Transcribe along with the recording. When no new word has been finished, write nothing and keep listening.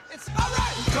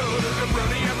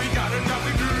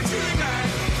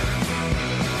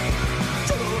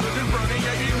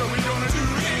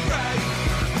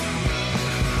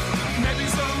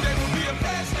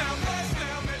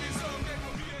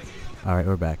All right,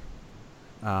 we're back.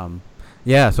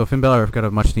 Yeah, so Finn Balor got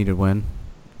a much-needed win.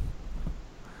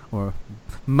 Or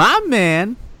my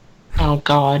man, oh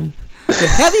God, the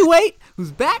heavyweight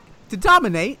who's back to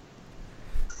dominate,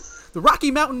 the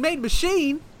Rocky Mountain Made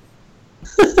Machine.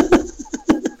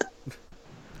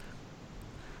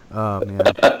 Oh man,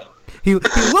 he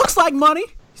looks like money,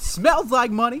 smells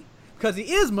like money, because he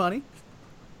is money.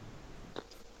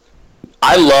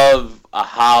 I love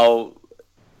how,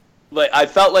 like, I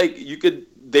felt like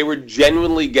they were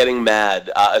genuinely getting mad,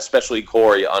 especially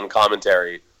Corey on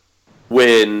commentary,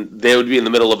 when they would be in the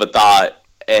middle of a thought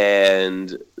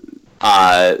and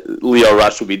Lio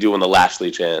Rush would be doing the Lashley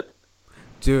chant.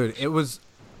 Dude, it was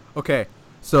okay.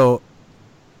 So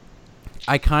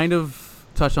I kind of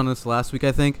touched on this last week,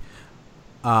 I think.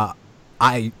 I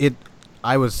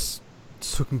was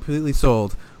so completely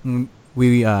sold when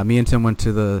me and Tim went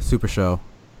to the Super Show.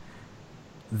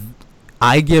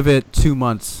 I give it 2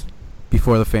 months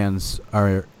before the fans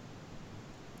are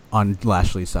on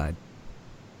Lashley's side.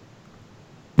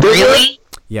 Really?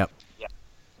 Yep.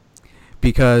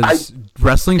 Because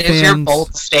wrestling fans... Is your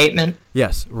bold statement?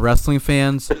 Yes. Wrestling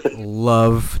fans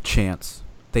love chants.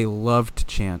 They love to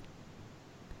chant.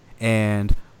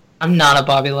 And... I'm not a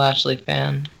Bobby Lashley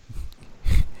fan.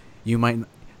 You might...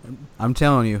 I'm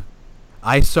telling you.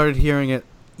 I started hearing it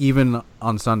even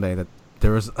on Sunday that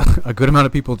there was a good amount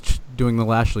of people doing the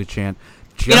Lashley chant.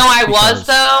 I was,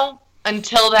 though,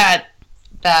 until that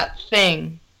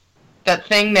thing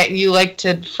that you like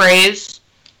to phrase,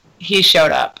 he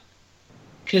showed up.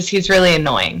 Because he's really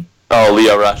annoying. Oh,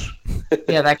 Lio Rush.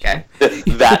 Yeah, that guy.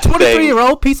 That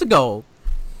 23-year-old piece of gold.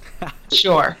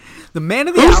 Sure. The man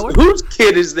of the hour. Whose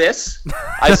kid is this?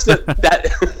 I said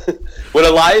that when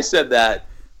Elias said that,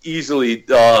 easily,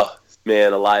 oh,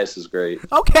 man, Elias is great.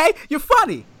 Okay, you're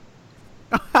funny.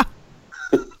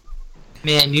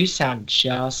 Man, you sound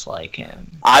just like him.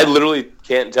 I literally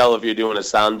can't tell if you're doing a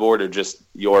soundboard or just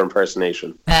your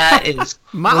impersonation. That is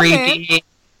creepy. Man.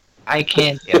 I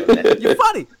can't do it. You're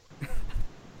funny.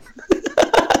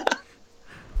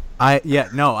 I'm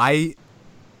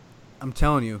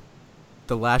telling you,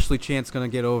 the Lashley chant's gonna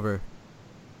get over.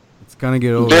 It's gonna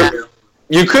get over.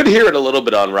 You could hear it a little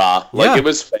bit on Raw. Like, it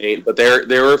was faint, but there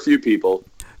were a few people.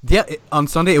 Yeah, on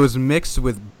Sunday it was mixed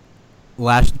with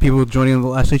people joining the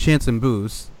Lashley chants and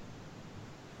boos.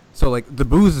 So, like, the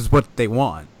boos is what they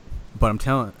want. But I'm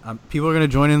telling people are going to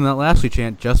join in that Lashley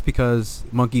chant just because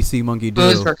monkey see, monkey do.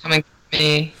 Boos were coming for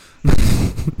me.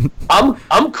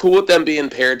 I'm cool with them being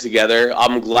paired together.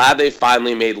 I'm glad they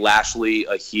finally made Lashley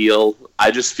a heel.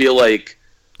 I just feel like...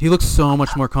 He looks so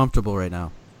much more comfortable right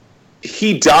now.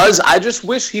 He does. I just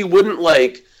wish he wouldn't,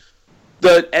 like...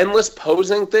 The endless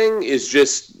posing thing is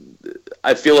just...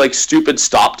 I feel like stupid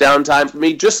stop down time for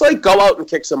me. Just, like, go out and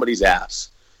kick somebody's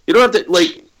ass. You don't have to,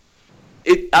 like...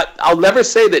 I'll never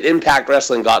say that Impact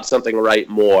Wrestling got something right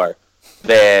more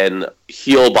than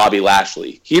heel Bobby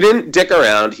Lashley. He didn't dick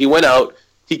around. He went out.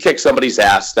 He kicked somebody's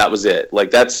ass. That was it. Like,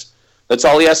 that's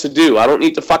all he has to do. I don't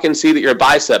need to fucking see that your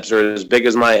biceps are as big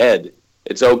as my head.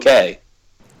 It's okay.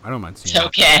 I don't mind seeing It's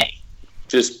okay.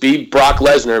 Just be Brock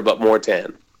Lesnar, but more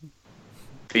tan.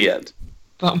 The end.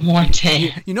 But more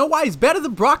tan. You know why he's better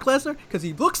than Brock Lesnar? Because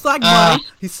he looks like money.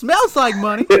 He smells like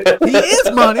money. He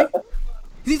is money.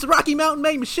 He's a Rocky Mountain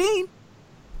Made Machine.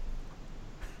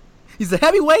 He's the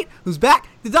heavyweight who's back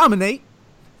to dominate.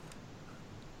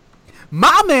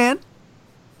 My man.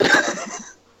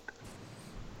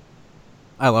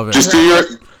 I love it.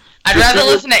 I'd rather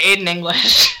listen to Aiden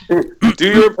English. Do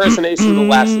your impersonation of the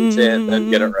Lashley chant,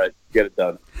 then get it right. Get it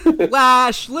done.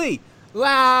 Lashley.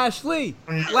 Lashley.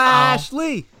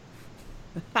 Lashley.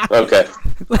 Okay.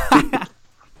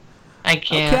 I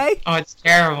can't. Okay. Oh, it's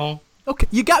terrible. Okay,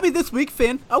 you got me this week,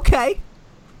 Finn. Okay.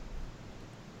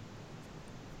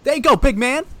 There you go, big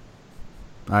man.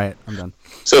 All right, I'm done.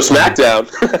 So Smackdown.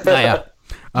 Yeah.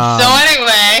 So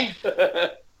anyway.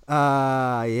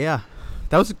 Yeah.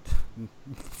 That was...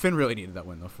 Finn really needed that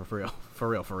win, though, for real. For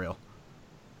real.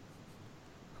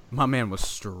 My man was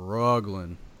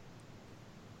struggling.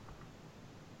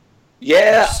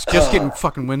 Yeah. Just getting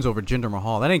fucking wins over Jinder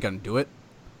Mahal. That ain't gonna do it.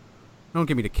 Don't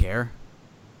get me to care.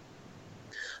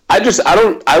 I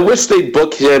wish they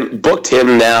booked him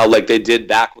now like they did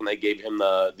back when they gave him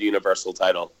the Universal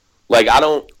title. Like,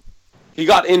 he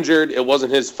got injured. It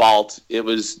wasn't his fault. It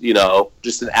was,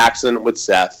 just an accident with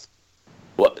Seth.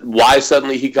 Why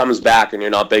suddenly he comes back and you're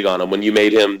not big on him when you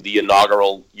made him the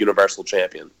inaugural Universal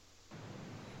Champion?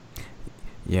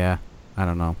 Yeah, I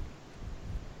don't know.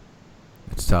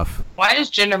 It's tough. Why is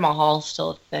Jinder Mahal still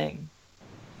a thing?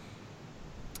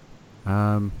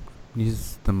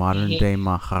 He's the modern day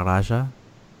Maharaja.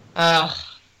 Ugh.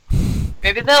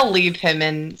 Maybe they'll leave him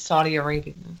in Saudi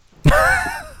Arabia.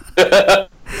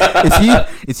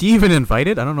 Is he even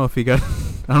invited? I don't know if he got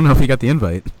the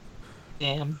invite.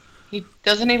 Damn.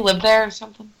 Doesn't he live there or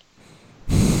something?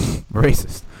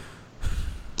 Racist.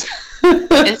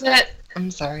 Is it?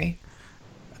 I'm sorry.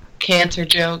 Cancer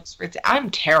jokes.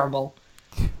 I'm terrible.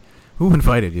 Who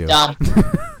invited you? Dumb.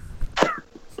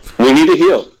 We need a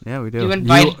heel. Yeah, we do. You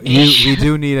invited me. We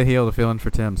do need a heel to fill in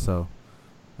for Tim, so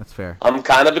that's fair. I'm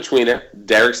kind of between it.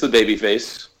 Derek's the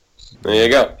babyface. There you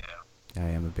go. I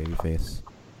am a babyface.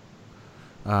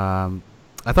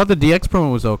 I thought the DX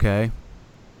promo was okay.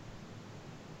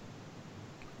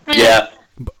 Yeah.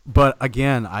 But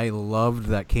again, I loved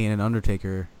that Kane and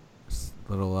Undertaker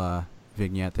little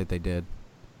vignette that they did.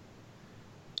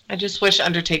 I just wish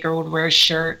Undertaker would wear a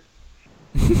shirt.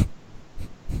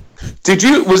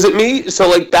 Was it me? So,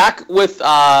 like, back with,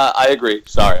 I agree,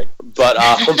 sorry. But,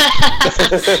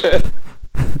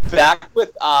 back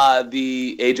with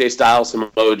the AJ Styles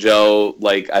Samoa Joe,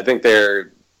 like, I think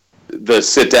they're the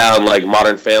sit-down, like,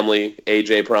 Modern Family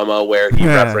AJ promo where he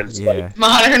referenced, like...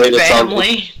 Modern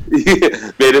Family.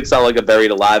 Made it sound like a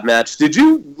Buried Alive match. Did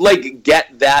you, like,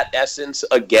 get that essence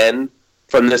again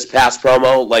from this past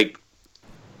promo? Like,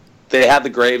 they had the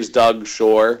graves dug,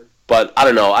 sure, but I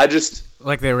don't know, I just...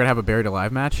 Like they were going to have a Buried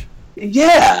Alive match?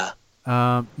 Yeah.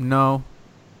 No.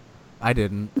 I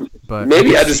didn't, but...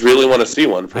 Maybe I just really want to see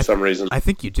one for some reason. I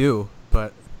think you do,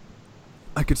 but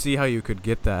I could see how you could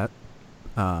get that.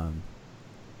 I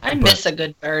miss a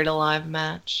good Buried Alive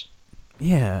match.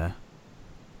 Yeah.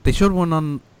 They showed one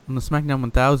on the SmackDown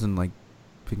 1000, like,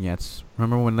 vignettes.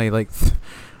 Remember when they, like...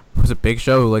 was it Big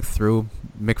Show who, like, threw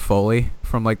Mick Foley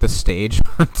from, like, the stage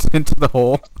into the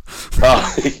hole?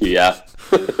 Oh, yeah.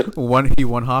 He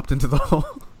one-hopped into the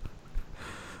hole.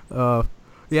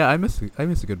 Yeah, I miss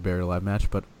a good Buried Alive match,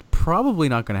 but probably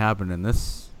not going to happen in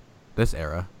this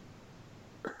era.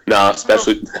 No,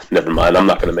 especially... Never mind, I'm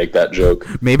not going to make that joke.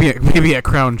 Maybe at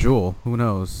Crown Jewel. Who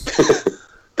knows?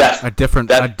 A different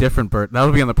Burt.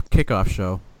 That'll be on the kickoff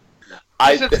show.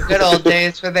 Those are the good old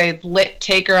days where they lit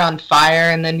Taker on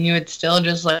fire, and then he would still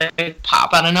just like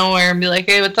pop out of nowhere and be like,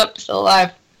 "Hey, what's up? Still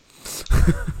alive?"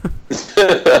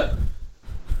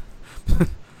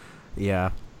 Yeah.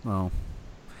 Oh.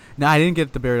 No, I didn't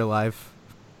get the Buried Alive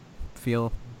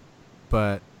feel,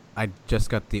 but I just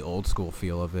got the old school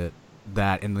feel of it.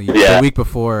 That in the week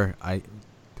before,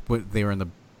 they were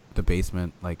in the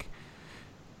basement. Like,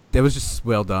 it was just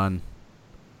well done.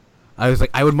 I was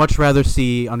like, I would much rather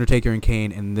see Undertaker and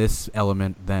Kane in this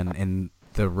element than in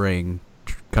the ring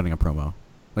cutting a promo.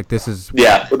 Like, this is...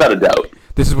 Yeah, without a doubt.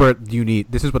 This is what you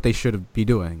need. This is what they should be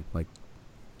doing. Like,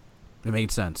 it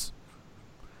made sense.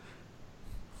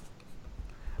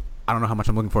 I don't know how much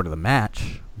I'm looking forward to the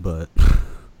match, but...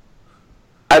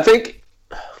 I think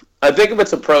if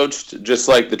it's approached just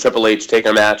like the Triple H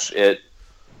Taker match at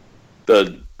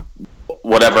the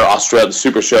Australia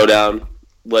Super Showdown,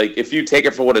 like, if you take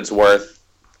it for what it's worth,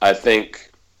 I think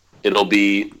it'll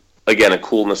be, again, a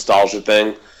cool nostalgia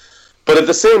thing. But at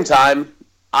the same time,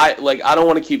 I don't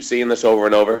want to keep seeing this over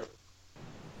and over.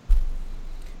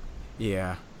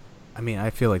 Yeah. I mean,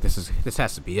 I feel like this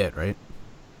has to be it, right?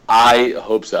 I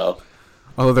hope so.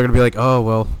 Although they're going to be like, oh,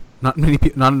 well, not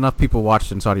enough people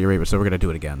watched in Saudi Arabia, so we're going to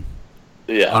do it again.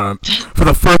 Yeah. For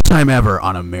the first time ever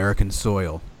on American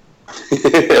soil.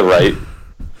 Right.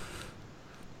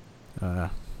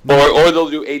 Or they'll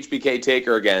do HBK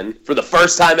Taker again for the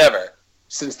first time ever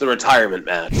since the retirement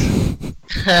match.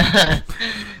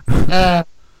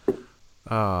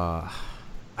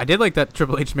 I did like that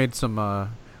Triple H made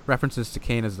some references to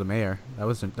Kane as the mayor. That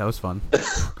was fun.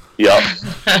 Yup.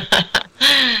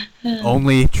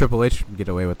 Only Triple H can get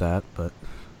away with that, but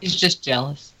he's just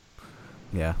jealous.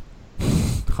 Yeah.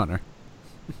 Hunter.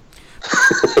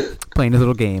 Playing his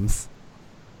little games.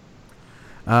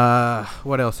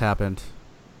 What else happened?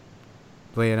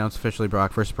 They announced officially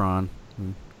Brock versus Braun.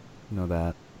 You know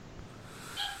that.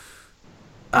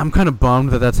 I'm kind of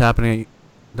bummed that that's happening,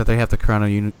 that they have to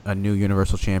crown a new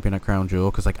Universal Champion at Crown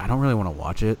Jewel, because, like, I don't really want to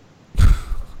watch it.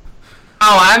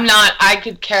 Oh, I'm not. I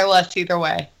could care less either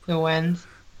way who wins.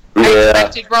 Yeah. I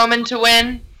expected Roman to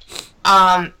win,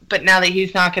 but now that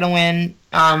he's not going to win,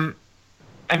 I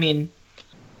mean,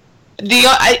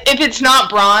 if it's not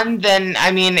Braun, then,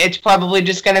 I mean, it's probably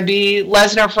just going to be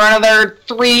Lesnar for another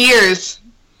 3 years,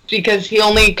 because he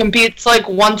only competes, like,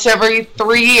 once every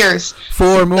 3 years.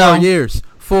 4 more years.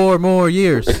 4 more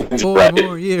years. 4 Right.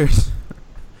 more years.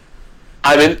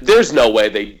 I mean, there's no way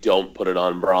they don't put it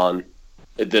on Braun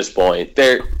at this point.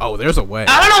 There's a way.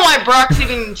 I don't know why Brock's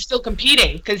even still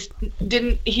competing, because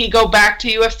didn't he go back to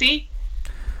UFC?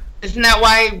 Isn't that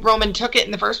why Roman took it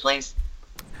in the first place?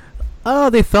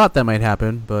 They thought that might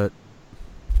happen, but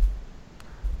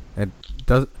it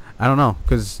does. I don't know,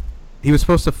 because he was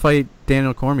supposed to fight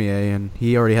Daniel Cormier, and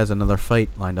he already has another fight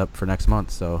lined up for next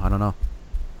month. So I don't know.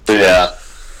 Yeah,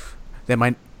 That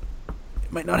might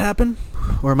not happen,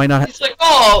 or it might not. He's like,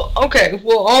 oh, okay,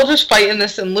 well, I'll just fight in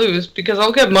this and lose because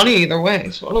I'll get money either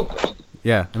way. So I don't.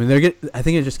 Yeah, I mean, I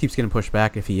think it just keeps getting pushed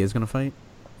back if he is gonna fight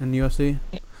in the UFC.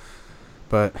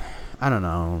 But I don't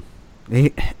know.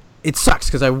 It sucks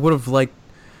because I would have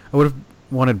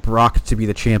wanted Brock to be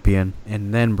the champion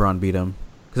and then Braun beat him,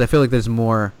 because I feel like there's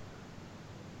more.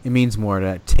 It means more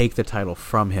to take the title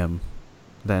from him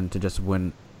than to just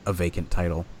win a vacant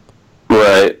title.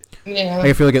 right. Yeah.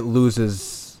 I feel like it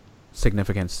loses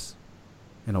significance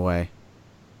in a way.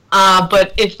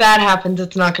 But if that happens,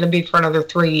 it's not going to be for another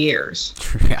 3 years.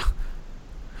 Yeah.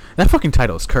 That fucking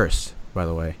title is cursed, by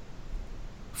the way.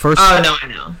 First, Oh, no, I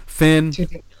know. Finn, It's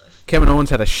ridiculous. Kevin Owens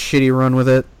had a shitty run with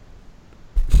it.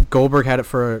 Goldberg had it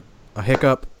for a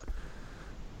hiccup.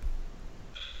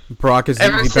 Brock has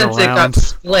Ever he's been since it got around.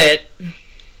 split.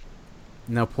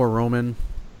 Now poor Roman,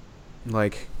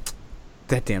 like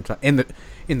that damn time.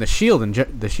 In the Shield and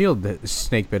the Shield, the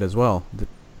snake bit as well.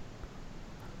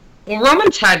 Well,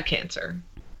 Roman's had cancer.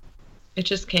 It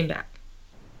just came back.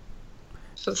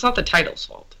 So it's not the title's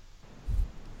fault.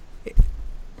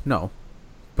 No,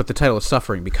 but the title is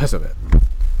suffering because of it.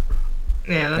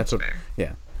 Yeah, that's what. fair.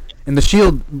 Yeah, in the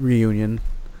Shield reunion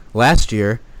last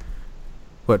year,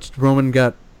 Roman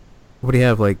got? What do you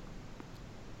have, like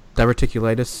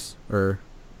diverticulitis or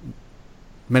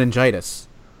meningitis?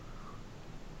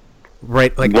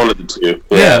 Right, like One of the two.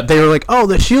 yeah, they were like, "Oh,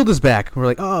 the Shield is back." We're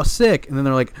like, "Oh, sick," and then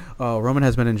they're like, "Oh, Roman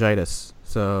has meningitis,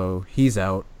 so he's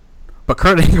out." But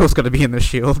Kurt Angle's gonna be in the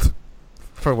Shield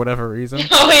for whatever reason.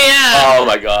 Oh, yeah. Oh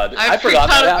my God, I forgot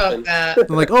that happened. that.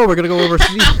 They're like, "Oh, we're gonna go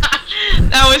overseas."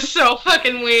 That was so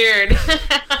fucking weird.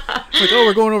 Like, "Oh,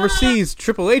 we're going overseas.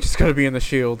 Triple H is gonna be in the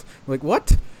Shield." We're like,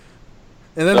 what?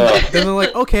 And then they're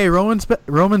like, "Okay,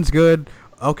 Roman's good.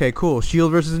 Okay, cool.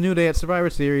 Shield versus New Day at Survivor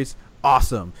Series.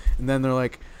 Awesome." And then they're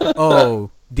like, "Oh,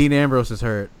 Dean Ambrose is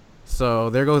hurt. So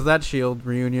there goes that Shield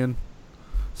reunion.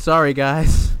 Sorry,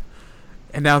 guys."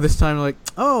 And now this time, like,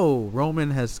 "Oh,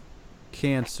 Roman has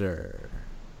cancer.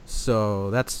 So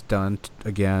that's done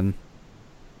again."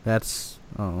 That's,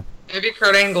 oh. Maybe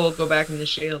Kurt Angle will go back in the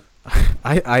Shield.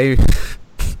 I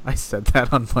said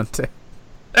that on Monday.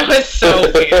 That was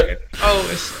so weird. Oh, it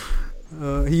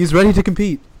was... He's ready to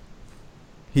compete.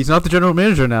 He's not the general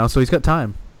manager now, so he's got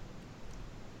time.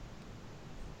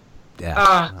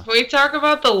 Yeah. Can we talk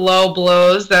about the low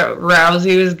blows that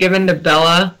Rousey was given to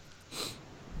Bella?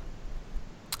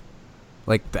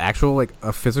 Like the actual, like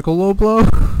a physical low blow?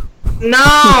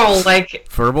 No, like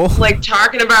Verbal? like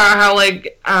talking about how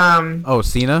Oh,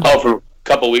 Cena? Oh, from a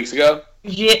couple weeks ago.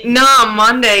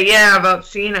 Monday, yeah, about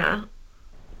Cena.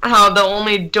 How the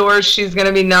only doors she's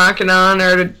gonna be knocking on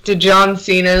are to John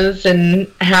Cena's, and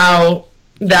how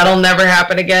that'll never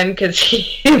happen again because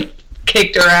he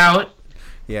kicked her out.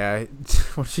 Yeah.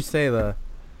 What did she say? The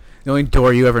only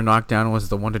door you ever knocked down was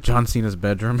the one to John Cena's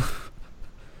bedroom.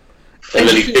 And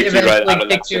then he kicked you right Eventually out of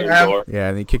that kicked you same out. door. Yeah,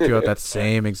 and he kicked you out that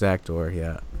same exact door.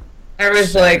 Yeah. I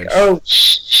was Savage. like, oh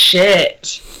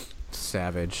shit.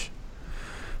 Savage.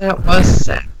 That was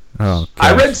sad. Oh,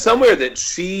 I gosh. read somewhere that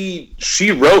she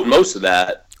wrote most of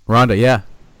that. Rhonda, yeah.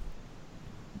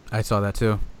 I saw that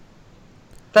too.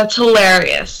 That's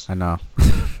hilarious. I know.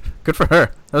 Good for her.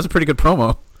 That was a pretty good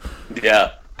promo.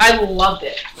 Yeah. I loved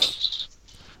it.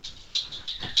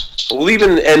 Well,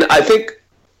 and I think,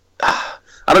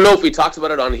 I don't know if we talked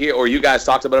about it on here, or you guys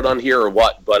talked about it on here, or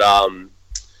what, but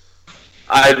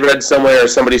I had read somewhere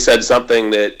somebody said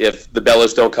something that if the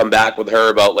Bellas don't come back with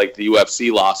her about, like, the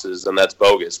UFC losses, then that's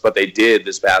bogus. But they did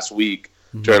this past week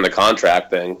during the contract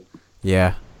thing.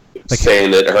 Yeah. Like,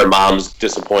 saying that her mom's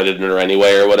disappointed in her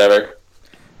anyway, or whatever.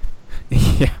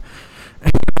 Yeah.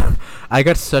 I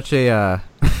got such a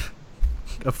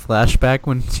flashback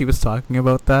when she was talking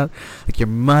about that. Like, your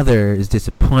mother is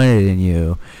disappointed in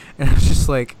you. And I was just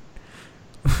like,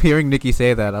 hearing Nikki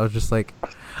say that, I was just like,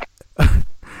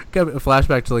 got a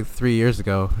flashback to like 3 years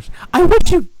ago. I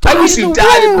wish you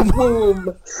died in the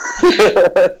womb.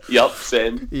 Yup,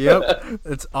 same. Yep.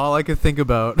 That's all I could think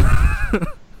about.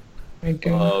 My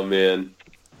God. Oh, man.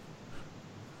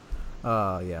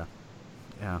 Yeah.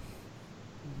 Yeah.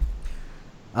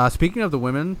 Speaking of the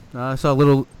women, I saw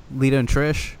little Lita and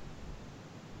Trish.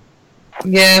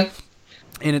 Yeah.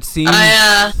 And it seems...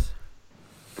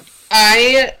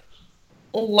 I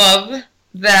love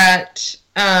that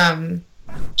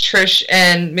Trish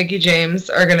and Mickie James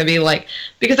are going to be like...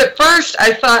 Because at first,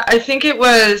 I think it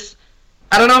was...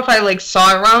 I don't know if I, like,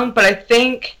 saw it wrong, but I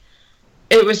think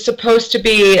it was supposed to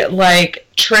be, like,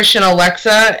 Trish and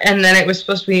Alexa, and then it was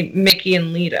supposed to be Mickie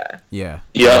and Lita. Yeah.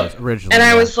 Originally. And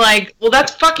I was like, well,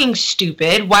 that's fucking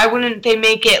stupid. Why wouldn't they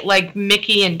make it, like,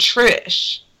 Mickie and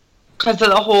Trish? Because of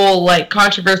the whole, like,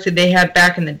 controversy they had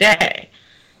back in the day.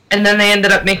 And then they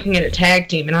ended up making it a tag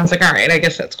team, and I was like, all right, I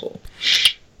guess that's cool.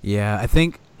 Yeah, I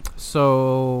think...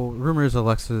 So, rumors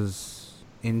Alexa's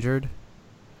injured,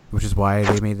 which is why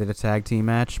they made it a tag team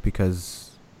match,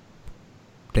 because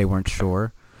they weren't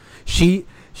sure. She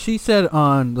said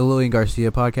on the Lillian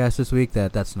Garcia podcast this week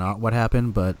that that's not what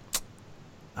happened, but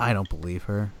I don't believe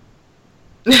her.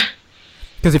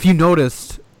 Because if you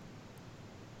noticed,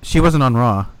 she wasn't on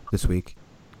Raw this week.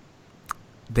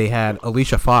 They had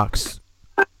Alicia Fox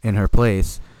in her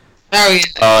place. Oh, yeah.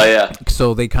 Oh, yeah.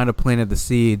 So they kind of planted the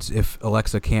seeds, if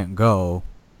Alexa can't go,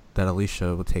 that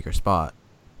Alicia would take her spot.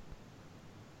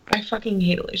 I fucking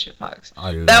hate Alicia Fox.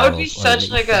 That would be such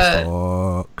like a...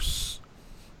 Fox.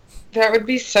 That would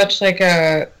be such like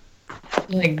a...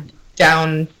 Like,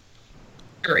 downgrade.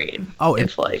 Oh,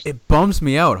 it bums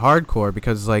me out hardcore,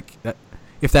 because, like,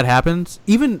 if that happens,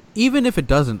 even if it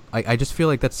doesn't, I just feel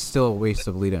like that's still a waste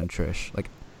of Lita and Trish. Like,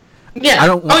 yeah.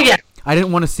 I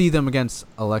didn't want to see them against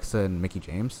Alexa and Mickie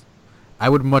James. I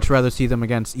would much rather see them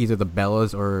against either the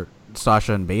Bellas or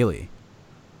Sasha and Bayley.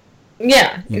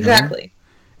 Yeah, You exactly. know?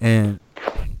 And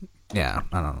yeah,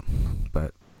 I don't know,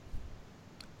 but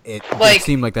it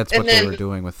seemed like that's what they were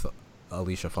doing with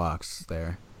Alicia Fox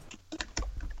there.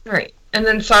 Right, and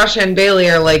then Sasha and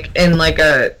Bayley are like in like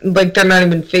a they're not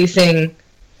even facing.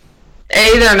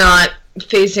 They're not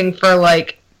facing for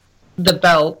like the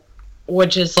belt,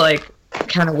 which is like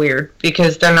kind of weird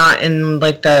because they're not in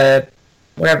like the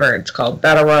whatever it's called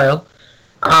Battle Royal.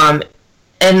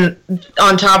 And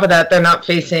on top of that, they're not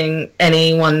facing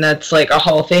anyone that's like a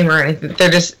Hall of Famer or anything. They're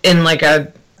just in like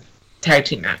a tag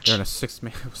team match. They're in a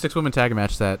six-woman tag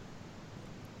match that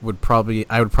I would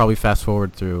probably fast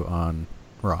forward through on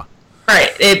Raw.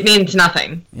 Right. It means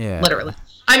nothing. Yeah. Literally.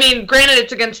 I mean, granted,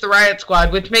 it's against the Riot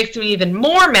Squad, which makes me even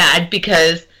more mad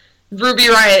because Ruby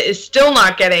Riott is still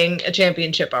not getting a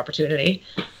championship opportunity.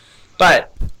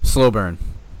 But Slow burn.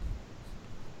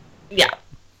 Yeah.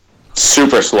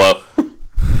 Super slow.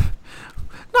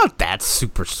 Not that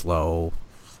super slow.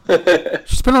 She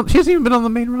hasn't even been on the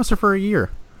main roster for a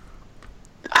year.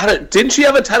 Didn't she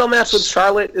have a title match with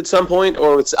Charlotte at some point,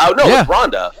 or with with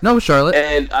Ronda? No, Charlotte.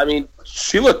 And I mean,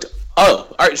 she looked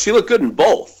she looked good in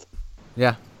both.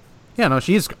 Yeah, no,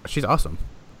 she's awesome.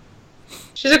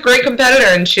 She's a great competitor,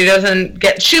 and she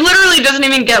literally doesn't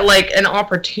even get like an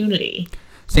opportunity.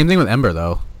 Same thing with Ember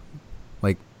though.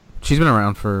 Like she hasn't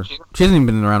even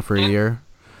been around for a year.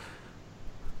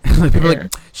 Like, people are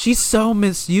like, she's so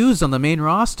misused on the main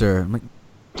roster. I'm like,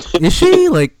 is she?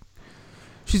 Like,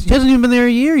 she hasn't even been there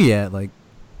a year yet. Like,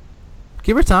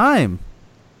 give her time.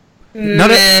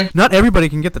 Not everybody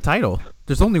can get the title.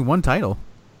 There's only one title.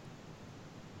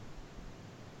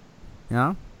 You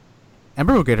know?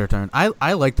 Ember will get her turn.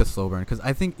 I like the slow burn because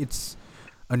I think it's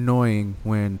annoying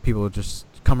when people just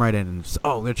come right in and just,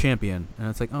 they're champion. And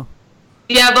it's like, oh.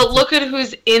 Yeah, but look at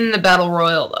who's in the Battle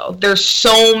Royal, though. There's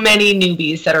so many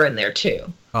newbies that are in there,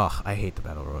 too. Oh, I hate the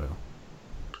Battle Royal.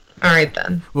 All right,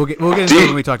 then. We'll get into it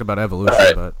when we talk about Evolution,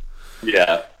 right. But...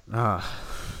 Yeah.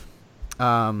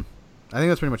 I think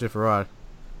that's pretty much it for Raw.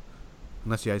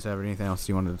 Unless you guys have anything else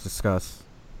you wanted to discuss.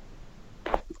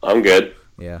 I'm good.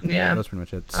 Yeah, Yeah. that's pretty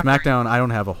much it. Smackdown, I don't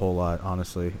have a whole lot,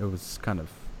 honestly. It was kind of...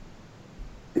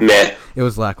 Meh. It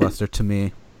was lackluster to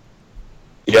me.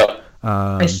 Yep.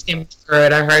 I skimmed through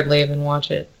it. I hardly even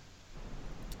watch it.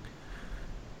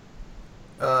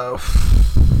 I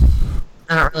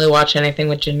don't really watch anything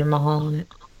with Jinder Mahal in it.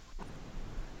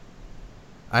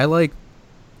 I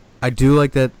do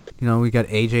like that, we got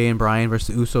AJ and Bryan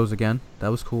versus the Usos again. That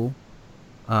was cool.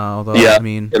 Although, yeah, I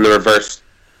mean... in the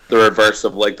reverse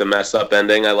of, like, the mess-up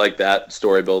ending. I like that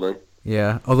story building.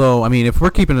 Yeah, although, I mean, if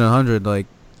we're keeping it 100, like,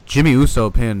 Jimmy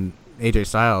Uso pinned AJ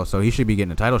Styles, so he should be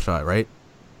getting a title shot, right?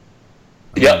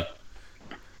 Yep.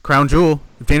 Crown Jewel.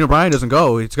 If Daniel Bryan doesn't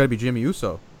go, it's got to be Jimmy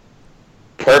Uso.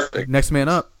 Perfect. Next man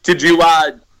up. Did you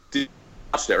watch it,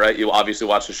 right? You obviously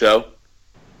watched the show?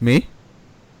 Me?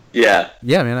 Yeah.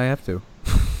 Yeah, man, I have to.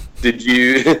 Did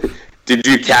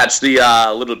you catch the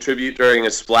little tribute during a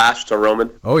splash to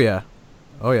Roman? Oh, yeah.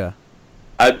 I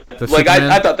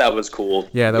thought that was cool.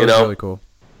 Yeah, that was really cool.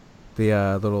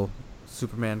 The little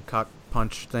Superman cock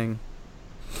punch thing.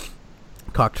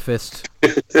 Cocked fist.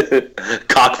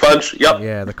 Cock punch. Yep.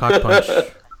 Yeah, the cock punch.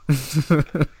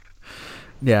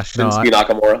 Yeah. No. Shinsuke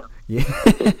Nakamura.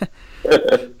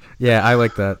 Yeah. Yeah, I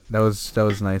like that. That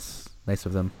was nice. Nice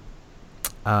of them.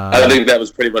 I think that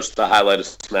was pretty much the highlight of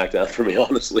SmackDown for me,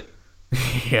 honestly.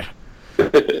 Yeah.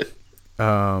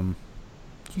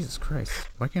 Jesus Christ.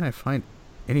 Why can't I find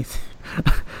anything?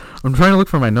 I'm trying to look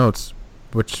for my notes,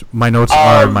 which my notes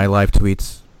are my live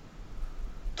tweets.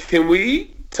 Can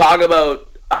we talk about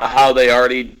how they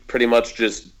already pretty much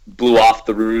just blew off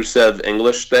the Rusev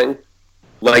English thing?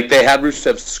 Like, they had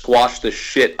Rusev squash the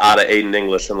shit out of Aiden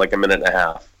English in like a minute and a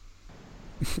half.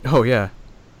 Oh, yeah.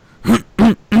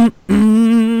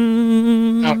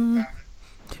 Oh.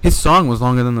 His song was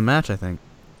longer than the match, I think.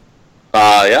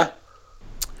 Yeah.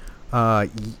 Yeah, I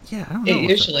don't know. It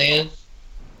usually is.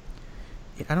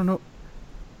 Yeah, I don't know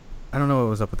what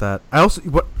was up with that. I also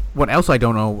what else I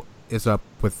don't know is up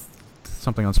with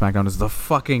something on SmackDown is the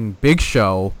fucking Big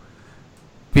Show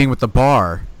being with the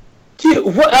bar. Yeah,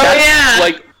 what? Oh,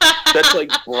 yeah. That's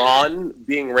like Braun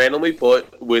being randomly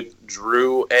put with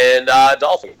Drew and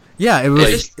Dolphin. Yeah, it was.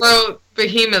 They just throw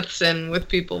behemoths in with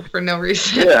people for no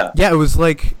reason. Yeah. Yeah, it was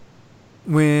like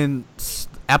when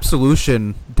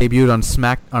Absolution debuted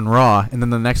on Raw, and then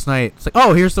the next night it's like,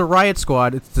 oh, here's the Riot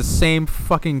Squad. It's the same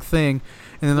fucking thing,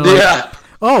 and then they're like,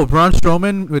 oh, Braun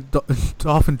Strowman with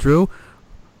Dolphin Drew.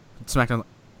 SmackDown,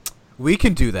 we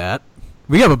can do that.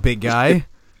 We have a big guy.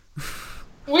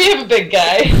 We have a big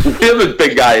guy. We have a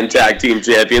big guy in tag team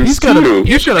champions. He's got a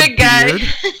Big guy.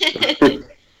 beard.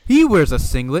 He wears a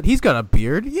singlet. He's got a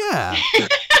beard. Yeah.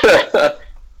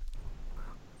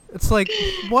 It's like,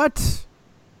 what?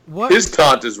 What? His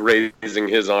taunt is raising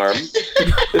his arm.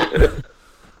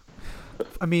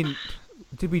 I mean,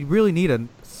 did we really need a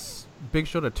Big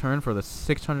Show to turn for the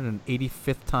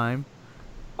 685th time?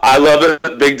 I love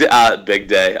it. Big day.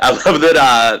 I love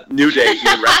that New Day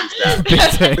even referenced that. Big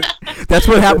Day. That's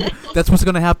what happened. That's what's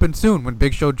gonna happen soon when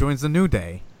Big Show joins the New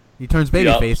Day. He turns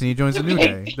babyface and he joins the New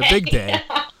Day. The Big Day.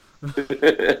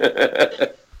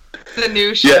 The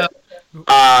new show.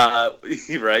 Yeah.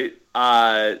 Right.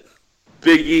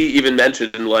 Big E even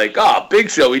mentioned like, oh,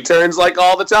 Big Show. He turns like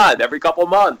all the time, every couple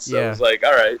months. So Yeah. I was like,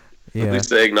 all right. Yeah. At least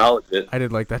they acknowledge it. I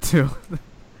did like that too.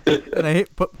 And I hate,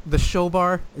 but the show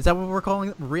bar, is that what we're calling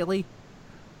it? Really?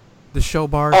 The show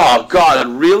bar? Oh God,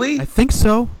 really? I think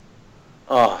so.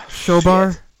 Oh, Show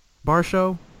shit. bar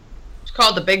show. It's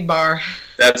called the Big Bar.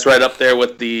 That's right up there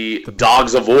with the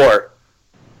Dogs of War.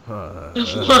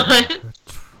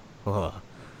 What?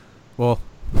 Well,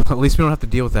 at least we don't have to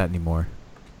deal with that anymore.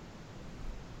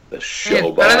 The Hey, show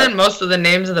it's bar. better than most of the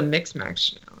names of the Mixed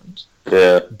Match Challenge.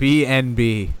 Yeah.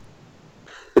 BNB.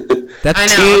 That's I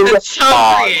know, Team it's so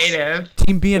Boss. creative.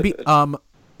 Team BNB.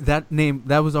 That name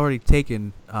that was already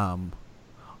taken.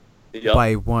 Yep.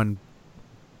 By one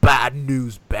Bad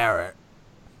News Barrett.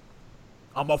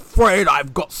 I'm afraid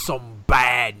I've got some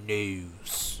bad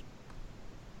news.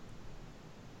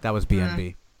 That was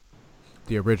BNB.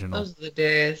 The original. Those are the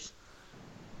days.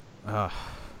 Yeah.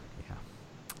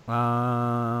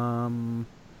 God,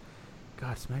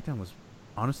 SmackDown was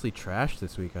honestly trash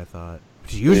this week, I thought.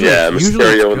 Which usually it's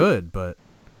good, but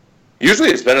Usually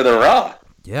it's better than Raw.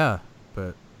 yeah,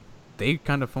 but they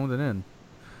kind of phoned it in.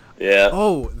 Yeah.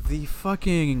 Oh, the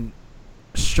fucking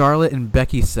Charlotte and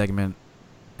Becky segment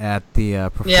at the Yeah,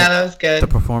 that was good. the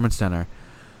Performance Center.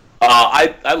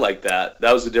 I like that.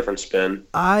 That was a different spin.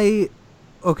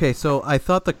 Okay, so I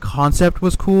thought the concept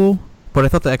was cool, but I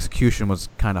thought the execution was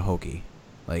kind of hokey.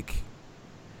 Like,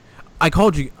 I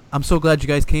called you. I'm so glad you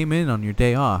guys came in on your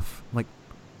day off. I'm like,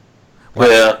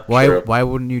 why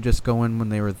wouldn't you just go in when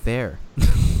they were there?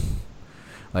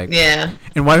 Like, Yeah.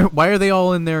 and why are they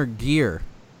all in their gear?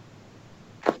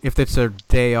 If it's their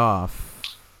day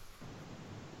off,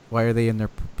 why are they in their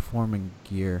performing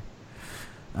gear?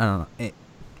 I don't know.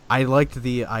 I liked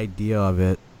the idea of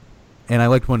it, and I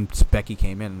liked when Becky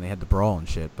came in and they had the brawl and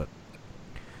shit. But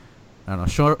I don't know.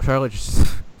 Charlotte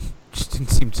just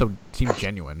didn't seem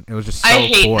genuine. It was just so I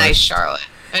hate forced. Nice Charlotte.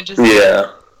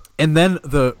 Yeah. And then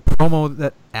the promo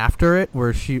that after it,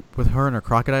 where she with her and her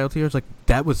crocodile tears, like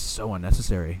that was so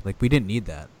unnecessary. Like we didn't need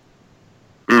that.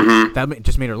 Mm-hmm. That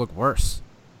just made her look worse.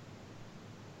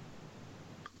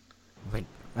 Like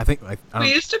I think like I We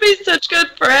don't, used to be such good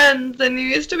friends, and you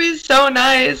used to be so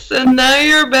nice, and now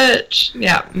you're a bitch.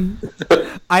 Yeah.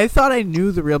 I thought I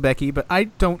knew the real Becky, but I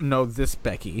don't know this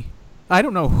Becky. I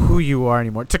don't know who you are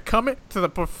anymore. To come to the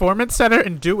Performance Center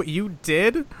and do what you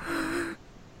did,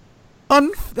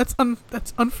 that's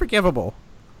unforgivable.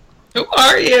 Who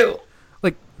are you?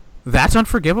 Like, that's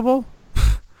unforgivable?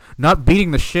 Not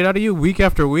beating the shit out of you week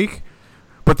after week?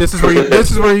 But this is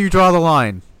where you draw the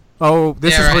line. Oh,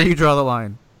 this is where you draw the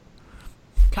line.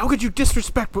 How could you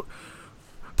disrespect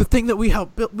the thing that we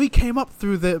helped build? We came up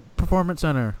through the performance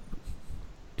center.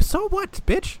 So what,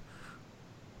 bitch?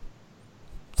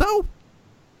 So?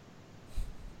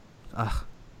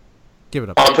 Give it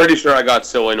up. I'm pretty sure I got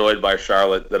so annoyed by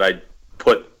Charlotte that I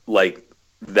put, like,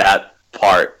 that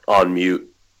part on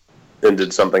mute and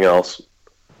did something else.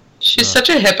 She's such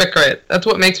a hypocrite. That's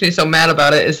what makes me so mad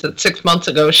about it, is that 6 months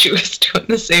ago she was doing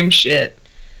the same shit.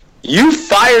 You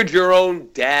fired your own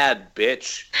dad,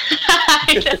 bitch.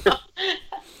 I know.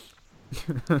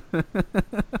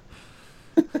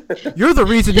 You're the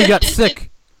reason he got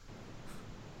sick.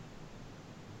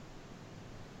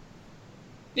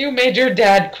 You made your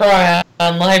dad cry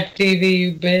on live TV,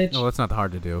 you bitch. Oh, that's not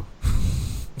hard to do.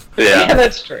 Yeah,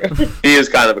 that's true. He is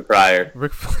kind of a crier.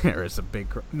 Ric Flair is a big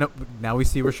no. Now we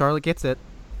see where Charlotte gets it.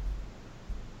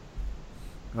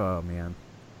 Oh man.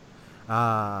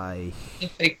 The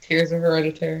fake tears are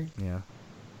hereditary. Yeah.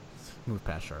 Move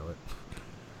past Charlotte.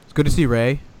 It's good to see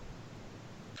Ray.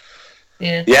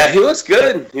 Yeah. Yeah, he looks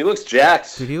good. He looks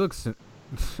jacked. Dude, he looks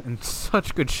in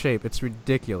such good shape. It's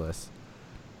ridiculous.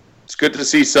 It's good to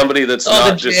see somebody that's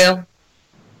not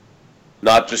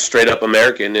just straight up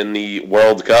American in the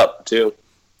World Cup too.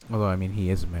 Although I mean, he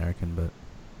is American, but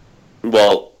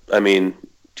well, I mean,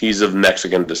 he's of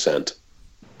Mexican descent.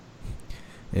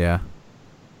 Yeah.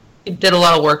 He did a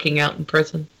lot of working out in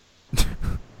prison.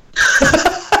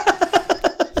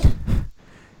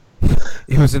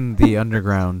 It was in the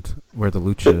underground where the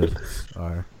luchadors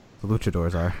are.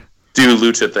 Do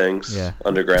lucha things. Yeah.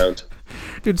 Underground.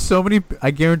 Dude,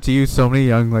 I guarantee you, so many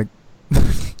young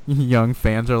young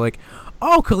fans are like,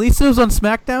 "Oh, Kalisto's on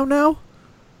Smackdown now."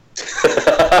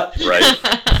 Right.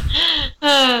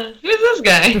 Who's this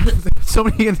guy? So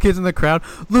many kids in the crowd.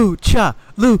 Lucha,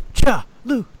 lucha,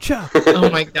 lucha. Oh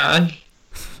my god.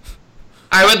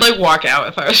 I would walk out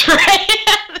if I was Ray.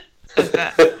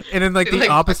 And then the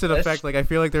opposite effect, I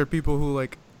feel like there are people who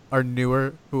are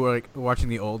newer who are watching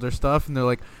the older stuff, and they're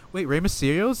like, "Wait, Rey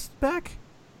Mysterio's back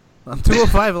on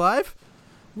 205 Live?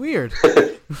 Weird."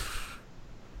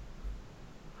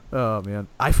 Oh man,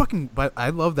 I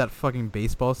love that fucking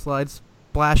baseball slide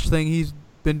splash thing he's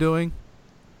been doing.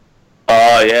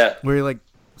 Oh yeah. Where he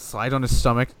slides on his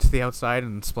stomach to the outside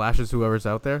and splashes whoever's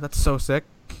out there. That's so sick.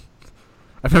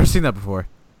 I've never seen that before.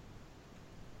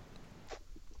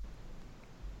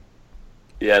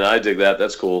 Yeah, and I dig that.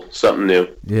 That's cool. Something new.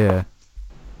 Yeah.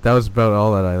 That was about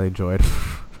all that I enjoyed.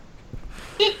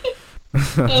 That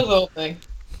was the whole thing.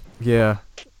 Yeah.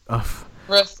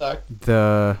 Rest sucked.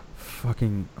 The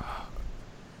fucking...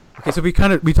 Okay, so we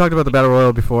talked about the Battle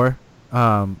Royal before.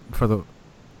 We'll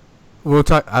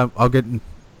talk... We'll get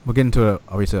into it,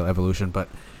 obviously, Evolution, but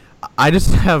I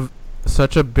just have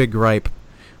such a big gripe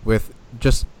with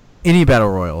just any Battle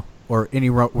Royal or any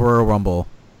Royal Rumble,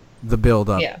 the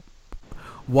build-up. Yeah.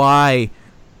 Why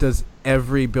does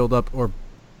every build-up or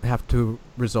have to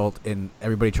result in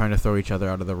everybody trying to throw each other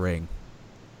out of the ring?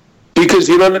 Because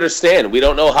you don't understand. We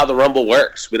don't know how the Rumble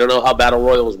works. We don't know how Battle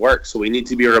Royals work. So we need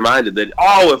to be reminded that,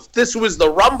 if this was the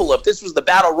Rumble, if this was the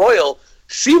Battle Royal,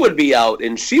 she would be out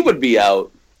and she would be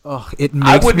out. Oh, it makes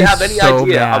I wouldn't me have any so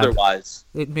idea mad. otherwise.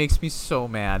 It makes me so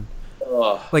mad.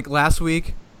 Ugh. Last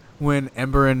week when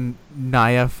Ember and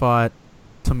Nia fought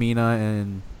Tamina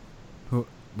and who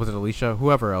was it, Alicia?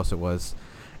 Whoever else it was.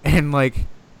 And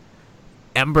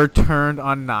Ember turned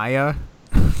on Nia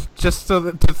just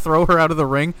to throw her out of the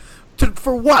ring.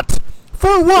 For what?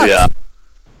 For what? Yeah.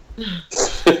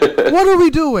 What are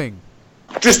we doing?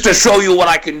 Just to show you what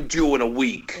I can do in a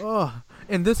week. Oh,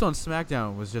 and this on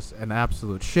SmackDown was just an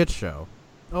absolute shit show.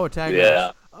 Oh, a tag Yeah.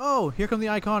 match. Oh, here come the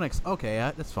Iconics. Okay,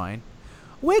 that's fine.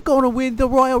 We're gonna win the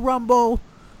Royal Rumble.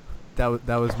 That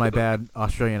was my bad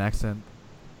Australian accent,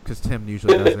 because Tim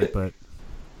usually does it, but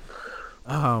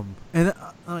and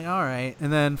I'm all right.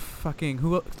 And then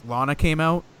fucking Lana came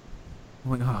out.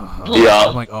 I'm like, oh. Yeah.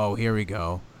 I'm like, oh, here we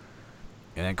go.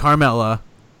 And then Carmella.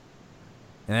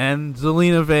 And then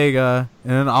Zelina Vega.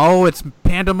 And then, it's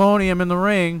pandemonium in the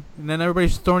ring. And then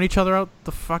everybody's throwing each other out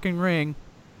the fucking ring.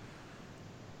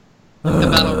 The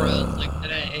Battle Royal,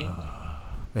 today.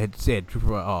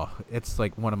 It's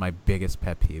one of my biggest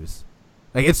pet peeves.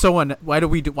 It's so why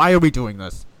are we doing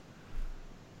this?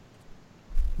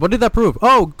 What did that prove?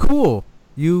 Oh, cool.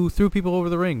 You threw people over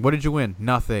the ring. What did you win?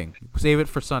 Nothing. Save it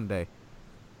for Sunday.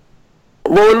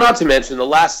 Well, not to mention the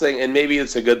last thing, and maybe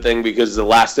it's a good thing because the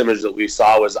last image that we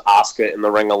saw was Asuka in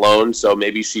the ring alone, so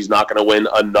maybe she's not going to win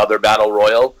another Battle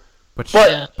Royal. But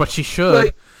she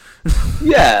should.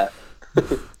 Yeah.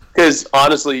 Because,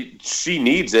 honestly, she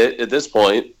needs it at this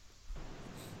point.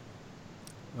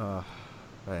 I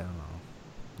don't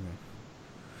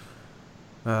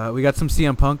know. We got some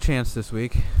CM Punk chants this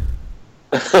week.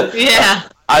 Yeah.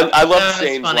 I love That was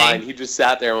Shane's funny. line. He just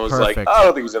sat there and was Perfect. like, "I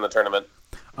don't think he's in the tournament."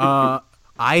 I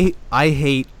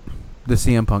hate the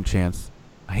CM Punk chants.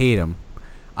 I hate them.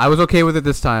 I was okay with it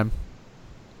this time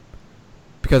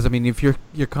because I mean, if you're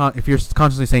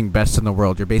constantly saying best in the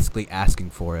world, you're basically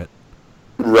asking for it.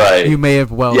 Right. You may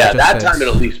have well. Yeah, just that said- time it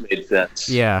at least made sense.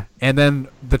 Yeah, and then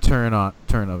the turn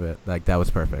of it, like that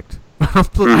was perfect. I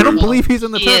don't believe he's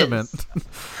in the He tournament.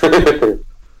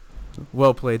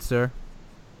 Well played, sir.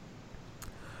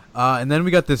 And then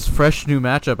we got this fresh new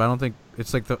matchup. I don't think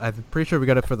it's like I'm pretty sure we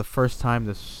got it for the first time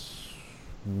this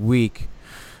week.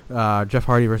 Jeff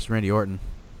Hardy versus Randy Orton.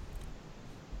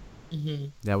 Mm-hmm.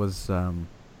 That was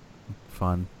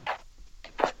fun.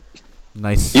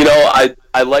 Nice. You know,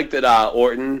 I like that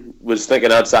Orton was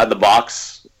thinking outside the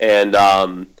box, and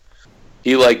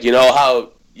he you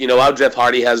know how Jeff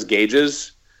Hardy has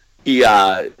gauges. He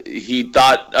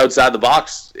thought outside the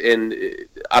box, and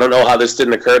I don't know how this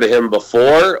didn't occur to him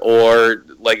before or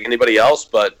like anybody else,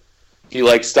 but he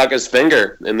stuck his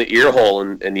finger in the ear hole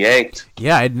and yanked.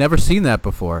 Yeah, I'd never seen that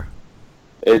before.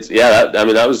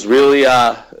 That was really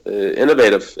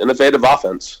innovative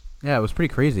offense. Yeah, it was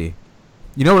pretty crazy.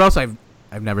 You know what else I've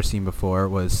never seen before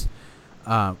was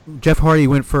Jeff Hardy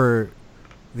went for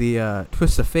the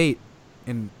twist of fate,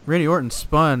 and Randy Orton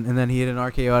spun, and then he hit an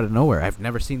RKO out of nowhere. I've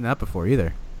never seen that before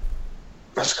either.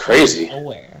 That's crazy.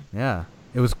 Nowhere. Yeah,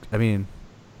 it was. I mean,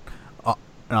 in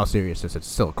all seriousness, it's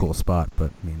still a cool spot,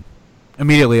 but I mean,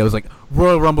 immediately I was like,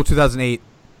 Royal Rumble 2008.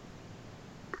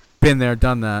 Been there,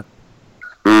 done that.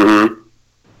 Mm-hmm.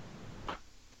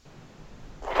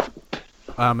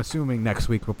 I'm assuming next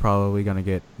week we're probably gonna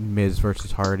get Miz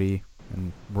versus Hardy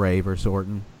and Ray versus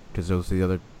Orton, because those are the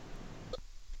other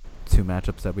two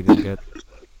matchups that we didn't get.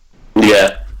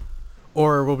 Yeah.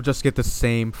 Or we'll just get the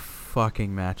same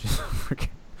fucking matches.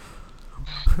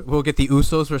 We'll get the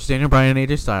Usos versus Daniel Bryan and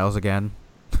AJ Styles again.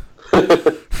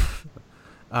 Naomi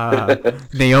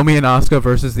and Asuka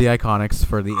versus the Iconics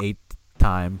for the 8th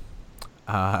time.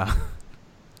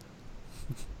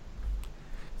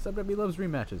 WWE loves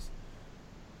rematches.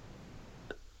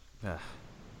 Yeah,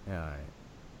 alright.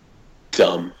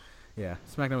 Dumb. Yeah,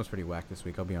 SmackDown was pretty whack this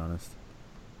week, I'll be honest.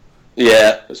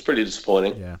 Yeah, it was pretty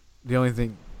disappointing. Yeah. The only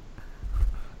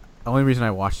reason I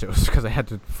watched it was because I had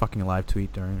to fucking live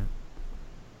tweet during it.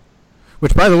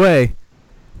 Which, by the way...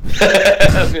 I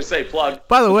was going to say, plug.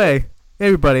 By the way, hey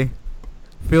everybody,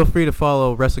 feel free to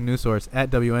follow Wrestling News Source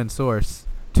at WN Source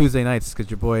Tuesday nights,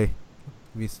 because your boy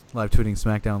will be live tweeting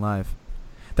SmackDown Live.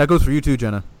 That goes for you too,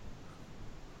 Jenna.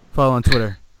 Follow on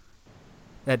Twitter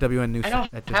at WN News. I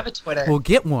don't have a Twitter. Well,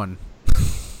 get one.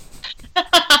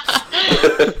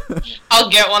 I'll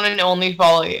get one and only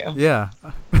follow you. Yeah.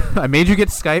 I made you get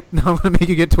Skype, now I'm going to make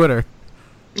you get Twitter.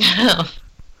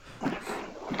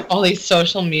 All these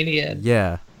social media,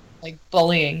 Yeah. like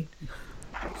bullying.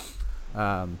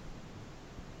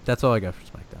 That's all I got for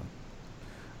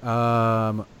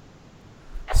SmackDown.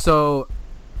 So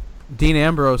Dean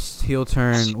Ambrose heel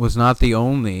turn was not the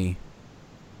only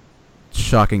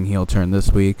shocking heel turn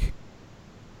this week.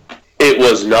 It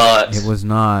was not. It was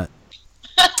not.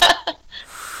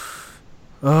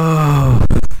 Oh,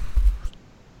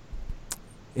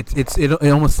 it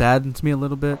almost saddens me a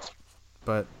little bit,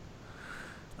 but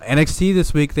NXT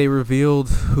this week they revealed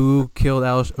who killed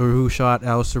who shot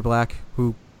Aleister Black,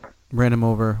 who ran him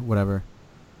over, whatever.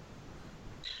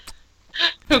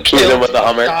 Who Hit killed him with the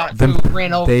Hummer. shot, who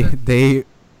ran over. They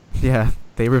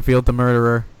revealed the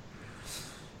murderer.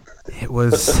 It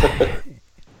was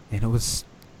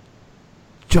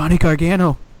Johnny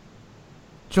Gargano.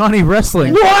 Johnny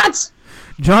Wrestling. What?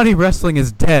 Johnny Wrestling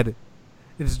is dead.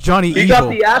 It's Johnny He Evil. got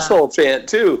the asshole chant,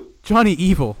 too. Johnny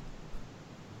Evil.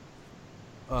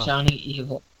 Johnny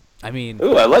Evil. I mean,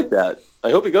 Ooh, I like that.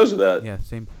 I hope he goes with that. yeah,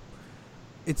 same.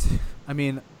 If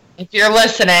If you're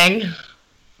listening.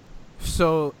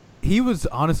 So, he was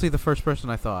honestly the first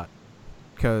person I thought.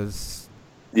 Because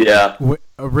Yeah.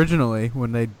 originally,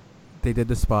 when they did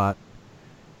the spot,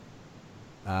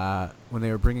 when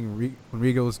they were bringing when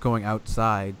Regal was going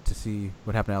outside to see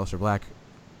what happened to Aleister Black,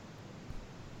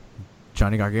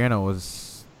 Johnny Gargano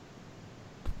was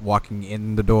walking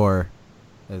in the door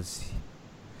as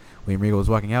William Regal was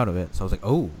walking out of it. So I was like,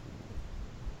 oh,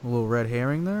 a little red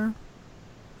herring there.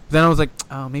 Then I was like,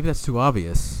 oh, maybe that's too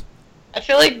obvious. I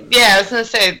feel like, yeah, I was going to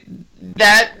say,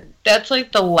 that's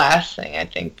like the last thing, I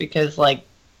think, because, like,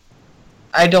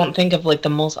 I don't think of, like, the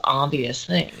most obvious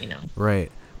thing, you know? Right.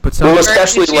 But Well, Or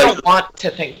especially, at least you don't want to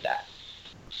think that.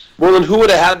 Well, then who would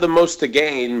have had the most to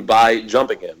gain by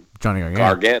jumping him? Johnny Gargano.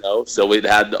 Gargano, so we'd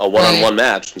had a one-on-one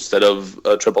match instead of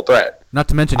a triple threat. Not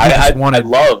to mention, he just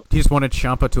wanted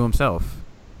Ciampa to himself.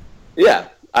 Yeah,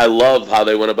 I love how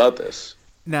they went about this.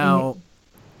 Now,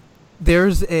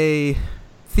 there's a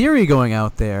theory going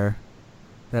out there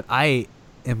that I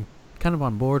am kind of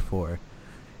on board for,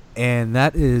 and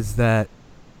that is that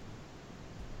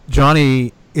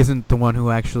Johnny isn't the one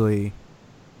who actually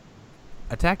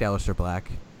attacked Aleister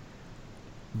Black,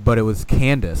 but it was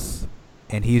Candice,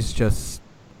 and he's just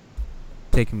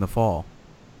taking the fall.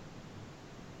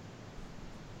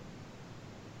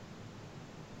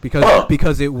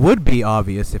 Because it would be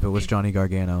obvious if it was Johnny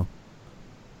Gargano,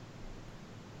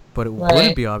 but it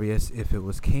wouldn't be obvious if it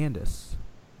was Candice.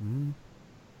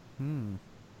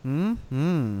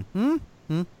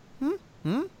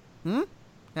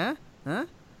 Huh?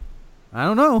 I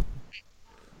don't know.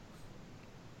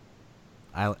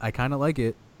 I kind of like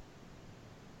it.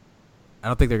 I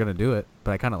don't think they're gonna do it,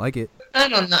 but I kind of like it. I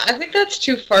don't know. I think that's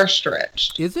too far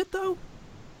stretched. Is it though?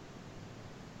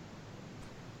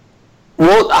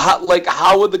 Well,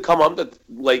 how would the come up that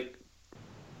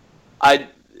I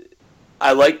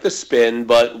like the spin,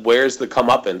 but where's the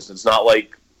comeuppance? It's not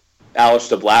like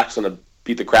Aleister Black's gonna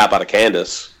beat the crap out of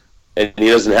Candice, and he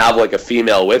doesn't have like a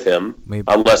female with him,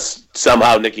 unless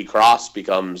somehow Nikki Cross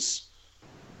becomes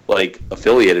like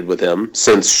affiliated with him,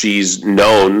 since she's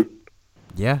known.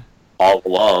 Yeah. All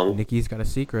along. Nikki's got a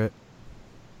secret.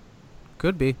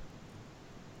 Could be.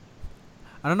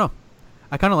 I don't know.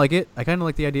 I kind of like it. I kind of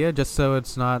like the idea, just so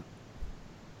it's not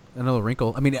another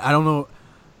wrinkle. I mean, I don't know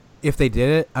if they did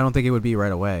it. I don't think it would be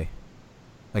right away.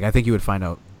 Like, I think you would find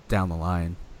out down the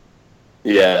line.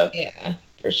 Yeah. Yeah,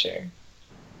 for sure.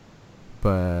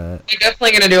 But they're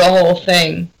definitely going to do a whole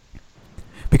thing.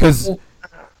 Because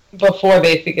before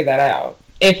they figure that out.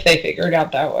 If they figure it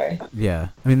out that way. Yeah.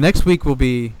 I mean, next week will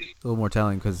be a little more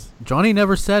telling, because Johnny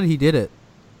never said he did it.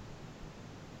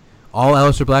 All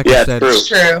Aleister Black said,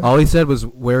 true. All he said was,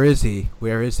 "Where is he?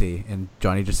 Where is he?" And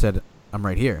Johnny just said, "I'm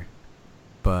right here."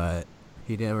 But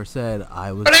he never said,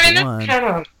 "I was the one." Kind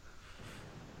of...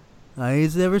 I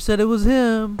never said it was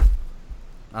him.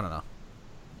 I don't know.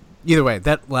 Either way,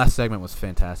 that last segment was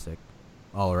fantastic,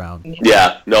 all around.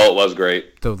 Yeah, no, it was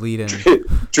great. The lead-in.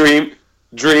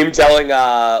 Dream telling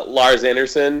Lars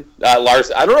Anderson, I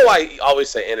don't know why I always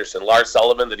say Anderson, Lars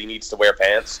Sullivan, that he needs to wear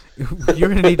pants. You're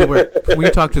going to need to wear, when you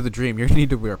talk to the Dream, you're going to need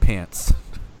to wear pants.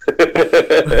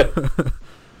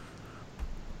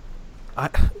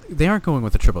 They aren't going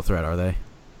with the triple threat, are they?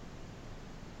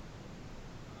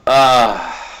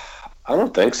 I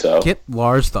don't think so. Get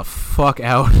Lars the fuck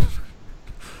out.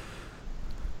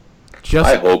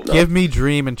 I hope not. Give me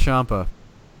Dream and Ciampa,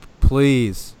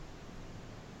 please.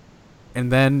 And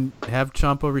then have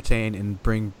Ciampa retain and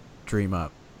bring Dream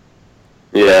up.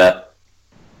 Yeah.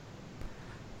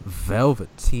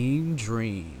 Velveteen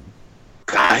Dream.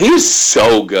 God, he's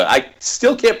so good. I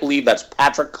still can't believe that's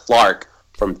Patrick Clark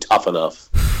from Tough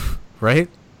Enough. Right?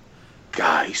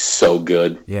 God, he's so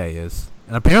good. Yeah, he is.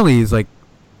 And apparently he's like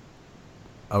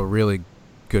a really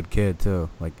good kid too.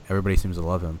 Like, everybody seems to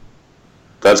love him.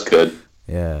 That's good.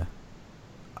 Yeah.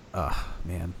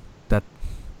 Man. That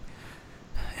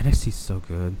NXT's so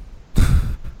good.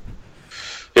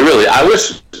 It really, I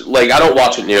wish, I don't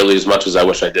watch it nearly as much as I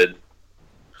wish I did.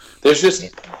 There's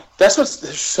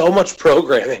so much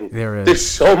programming. There is. There's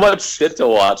so much shit to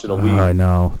watch in a week. I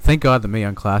know. Thank God the Mae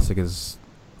Young Classic is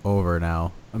over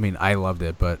now. I mean, I loved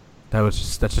it, but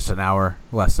that's just an hour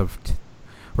less of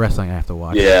wrestling I have to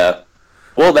watch. Yeah.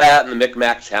 Well, that and the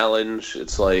Micmac Challenge,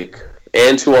 it's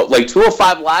and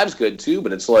 205 Live's good too,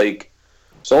 but it's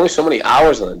it's only so many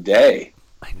hours in a day.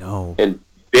 I know. And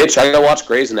bitch, I gotta watch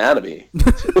Grey's Anatomy.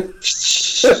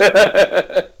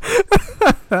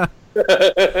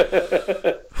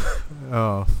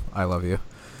 Oh, I love you.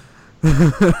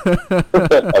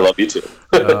 I love you too.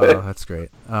 Oh, that's great.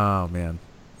 Oh, man.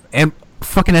 And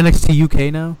fucking NXT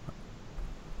UK now?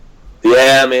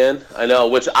 Yeah, man. I know,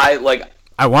 which I want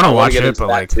to watch it,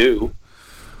 but too.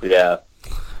 Yeah.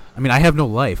 I mean, I have no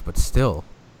life, but still.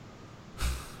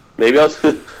 Maybe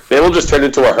we'll just turn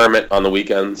into a hermit on the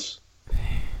weekends.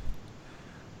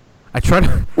 I try to...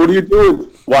 What are you doing?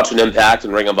 Watching Impact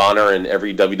and Ring of Honor and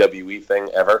every WWE thing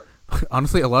ever?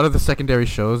 Honestly, a lot of the secondary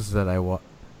shows that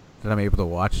I'm able to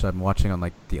watch, I'm watching on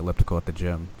the elliptical at the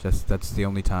gym. That's the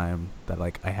only time that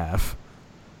I have.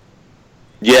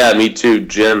 Yeah, me too,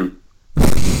 gym.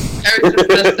 I was just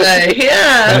gonna say,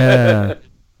 yeah.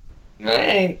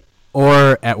 Right.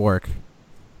 Or at work.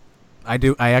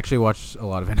 I actually watch a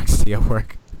lot of NXT at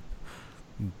work.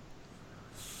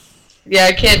 Yeah,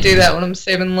 I can't do that when I'm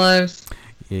saving lives.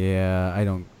 Yeah, I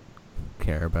don't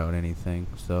care about anything,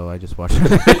 so I just watch. It's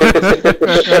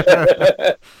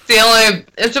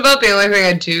about the only thing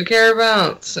I do care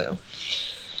about. So.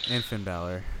 And Finn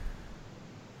Balor.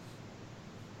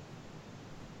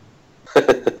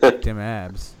 Dim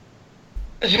abs.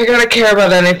 If you're gonna care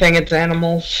about anything, it's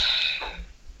animals.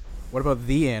 What about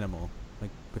the animal,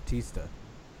 like Batista?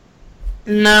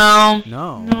 No.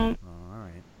 No. No. Oh, all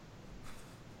right.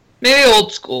 Maybe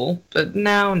old school, but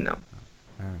now, no.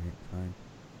 All right,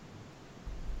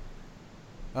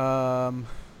 fine.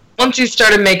 Once he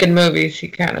started making movies, he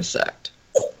kind of sucked.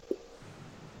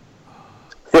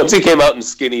 Once he came out in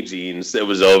skinny jeans, it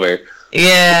was over.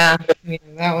 Yeah,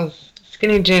 that was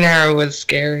skinny jean era was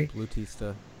scary.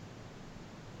 Batista.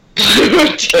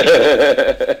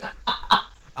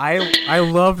 I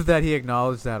loved that he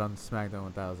acknowledged that on SmackDown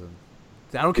 1000.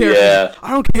 I don't care. Yeah.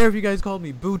 I don't care if you guys called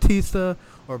me Bootista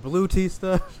or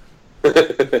Bluetista.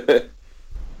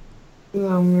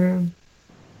 Oh man.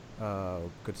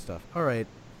 Good stuff. All right.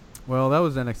 Well, that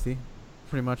was NXT,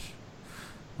 pretty much.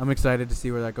 I'm excited to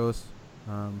see where that goes.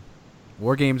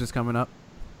 War Games is coming up,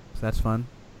 so that's fun.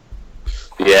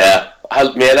 Yeah, I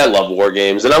love War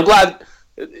Games, and I'm glad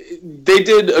they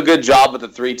did a good job with the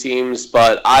 3 teams.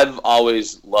 But I've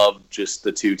always loved just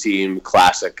the 2-team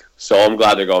classic, so I'm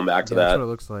glad they're going back to that. That's what it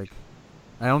looks like.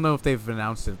 I don't know if they've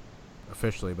announced it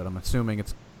officially, but I'm assuming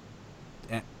it's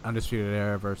Undisputed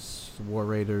Era versus War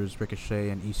Raiders, Ricochet,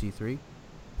 and EC3.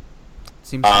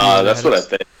 Seems. That's what I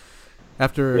think.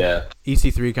 After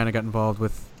EC3 kind of got involved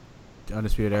with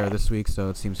Undisputed Era this week, so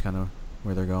it seems kind of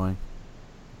where they're going,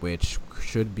 which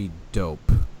should be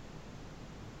dope.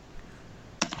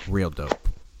 Real dope.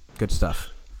 Good stuff.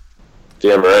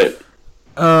 Damn right.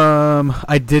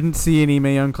 I didn't see any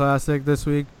Mae Young Classic this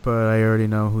week, but I already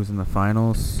know who's in the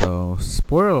finals, so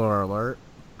spoiler alert,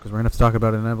 because we're going to have to talk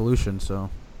about it in Evolution,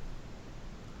 so.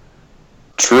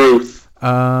 Truth.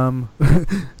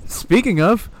 Speaking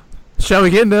of, shall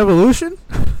we get into Evolution?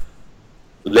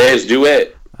 Let's do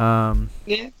it.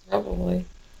 Yeah, probably.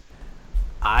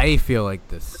 I feel like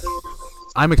this.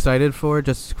 I'm excited for it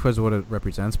just because of what it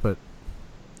represents, but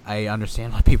I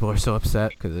understand why people are so upset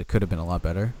because it could have been a lot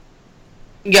better.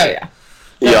 Yeah.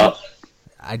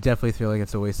 I definitely feel like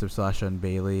it's a waste of Sasha and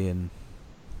Bayley and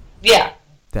Yeah.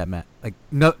 that match. Like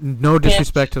no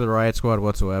disrespect to the Riot Squad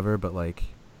whatsoever, but like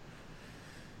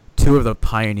 2 of the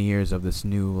pioneers of this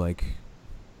new like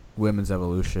women's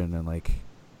evolution, and like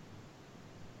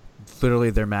literally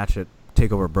their match at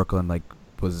TakeOver Brooklyn like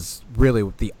was really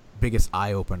the biggest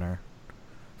eye opener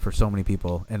for so many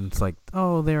people, and it's like,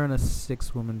 oh, they're in a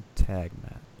 6-woman tag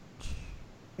match.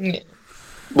 Yeah.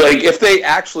 Like, if they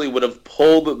actually would have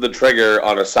pulled the trigger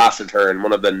on a Sasha turn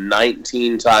one of the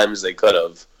 19 times they could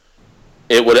have,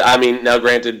 it would. I mean, now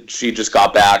granted, she just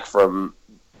got back from.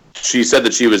 She said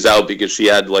that she was out because she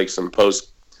had like some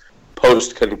post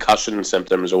concussion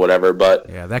symptoms or whatever. But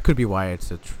yeah, that could be why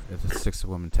it's a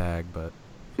 6-woman tag. But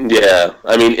yeah,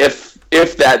 I mean, if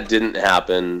that didn't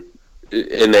happen,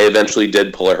 and they eventually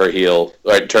did pull her heel,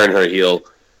 or turn her heel,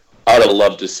 I would have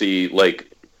loved to see like.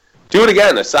 Do it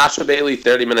again, a Sasha Bayley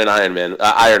 30-minute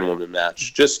Iron Woman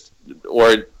match.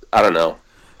 Or I don't know.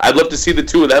 I'd love to see the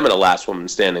 2 of them in a last woman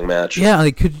standing match. yeah,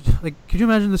 could you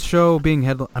imagine this show being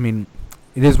I mean,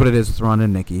 it is what it is with Ronda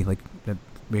and Nikki. Like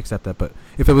we accept that, but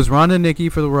if it was Ronda and Nikki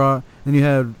for the Raw, then you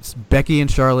had Becky and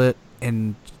Charlotte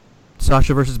and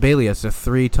Sasha versus Bayley as the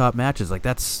 3 top matches. Like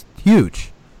that's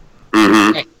huge.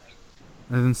 Mm-hmm.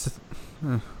 And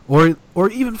then, or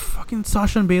even fucking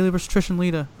Sasha and Bayley versus Trish and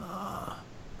Lita.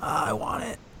 I want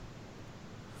it.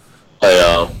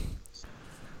 I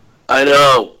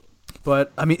know.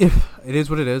 But, I mean, if it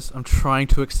is what it is, I'm trying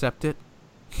to accept it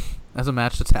as a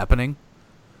match that's happening.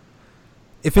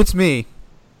 If it's me,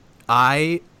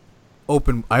 I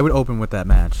would open with that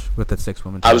match, with that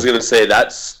 6-woman. I was going to say,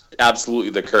 that's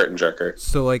absolutely the curtain jerker.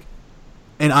 So, like,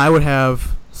 and I would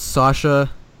have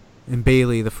Sasha and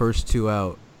Bayley the first 2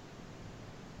 out.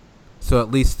 So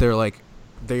at least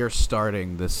they are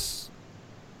starting this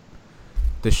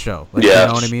show. Like, yeah. You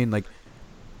know what I mean? Like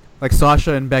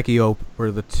Sasha and Becky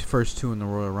were the first 2 in the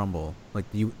Royal Rumble. It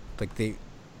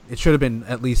should have been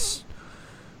at least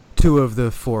 2 of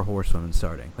the 4 horsewomen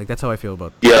starting. Like, that's how I feel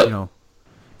about, And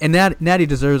Natty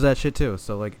deserves that shit too.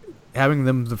 So, like, having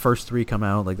them the first 3 come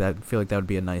out like that, I feel like that would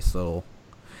be a nice little.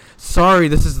 Sorry,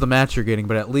 this is the match you're getting,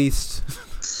 but at least,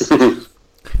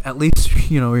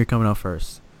 you're coming out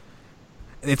first.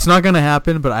 It's not gonna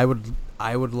happen, but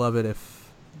I would love it if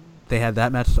they had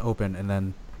that match to open and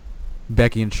then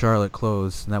Becky and Charlotte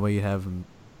close, and that way you have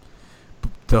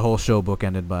the whole show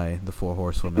bookended by the 4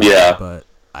 horsewomen. Yeah, but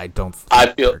I don't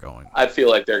think they're going. I feel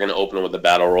like they're going to open with a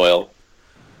battle royal.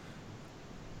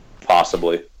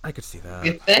 possibly. I could see that.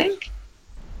 You think?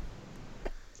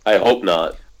 I hope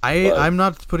not. I'm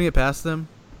not putting it past them.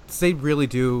 They really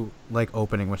do like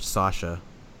opening with Sasha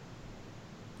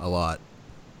a lot.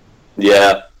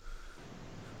 Yeah.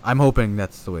 I'm hoping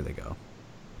that's the way they go.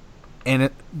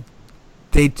 And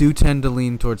they do tend to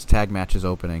lean towards tag matches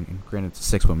opening. And granted, it's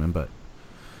 6 women, but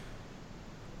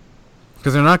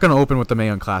because they're not going to open with the Mae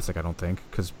Young Classic, I don't think,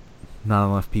 because not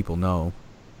enough people know.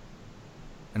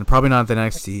 And probably not the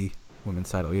NXT women's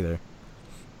title either.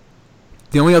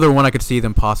 The only other one I could see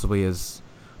them possibly is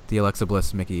the Alexa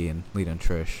Bliss, Mickey, and Lita and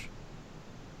Trish.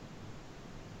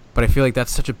 But I feel like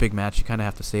that's such a big match, you kind of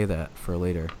have to say that for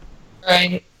later.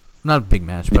 Right. Not a big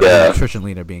match, but Trish and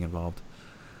Lita being involved.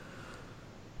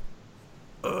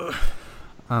 I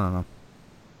don't know.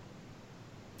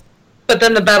 But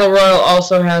then the Battle Royal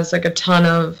also has like a ton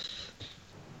of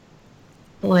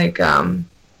like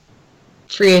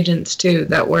free agents too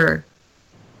that were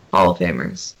Hall of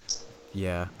Famers.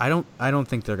 Yeah, I don't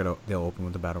think they'll open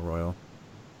with the Battle Royal.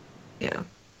 Yeah.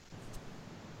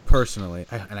 Personally,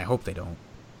 and I hope they don't.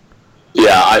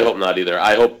 Yeah, I hope not either.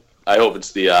 I hope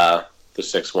it's the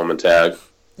 6-woman tag.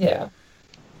 Yeah.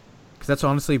 Because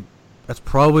that's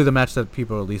probably the match that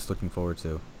people are least looking forward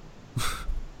to.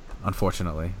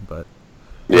 Unfortunately, but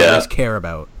Yeah. least care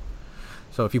about.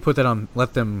 So if you put that on,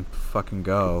 let them fucking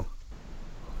go.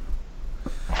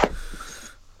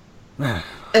 It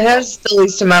has the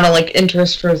least amount of like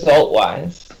interest result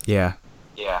wise. Yeah.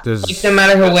 Yeah. There's, like, no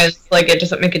matter who wins, like it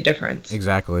doesn't make a difference.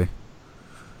 Exactly.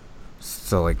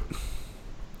 So like,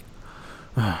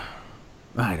 I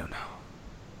don't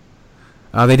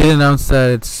know. They did announce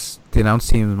that it's the announced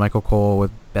team is Michael Cole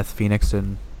with Beth Phoenix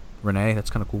and Renee. That's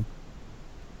kind of cool.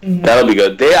 Mm-hmm. That'll be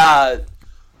good. They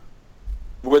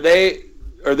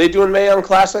are they doing Mae Young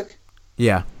Classic?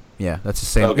 Yeah, that's the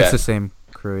same. Okay. It's the same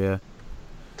crew. Yeah.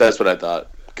 That's what I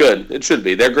thought. Good. It should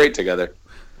be. They're great together.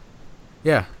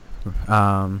 Yeah.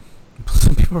 Some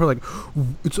people are like,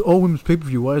 it's all women's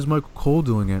pay-per-view. Why is Michael Cole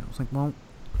doing it? I was like, well,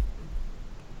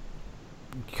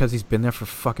 because he's been there for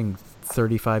fucking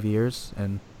 35 years.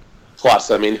 And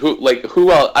Plus, I mean,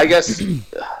 who else? I guess,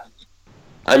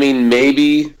 I mean,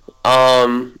 maybe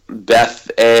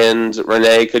Beth and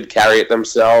Renee could carry it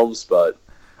themselves, but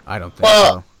I don't think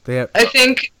so. I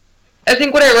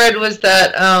think what I read was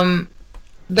that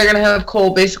they're gonna have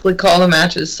Cole basically call the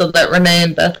matches so that Renee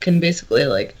and Beth can basically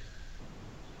like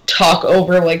talk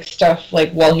over like stuff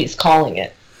like while he's calling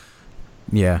it.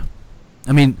 Yeah,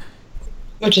 I mean,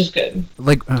 which is good.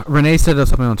 Like Renee said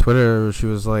something on Twitter. Where she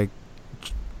was like,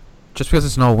 just because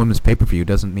it's an all women's pay-per-view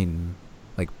doesn't mean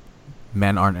like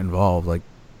men aren't involved. Like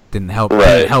didn't help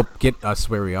get us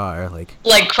where we are.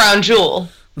 Like Crown Jewel.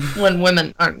 When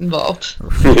women aren't involved.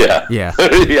 Yeah. Yeah.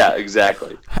 Yeah,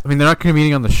 exactly. I mean, they're not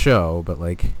competing on the show, but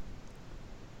like,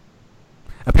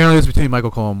 apparently it was between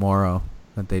Michael Cole and Morrow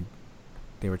that they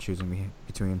were choosing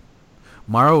between.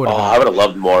 Morrow would. I would have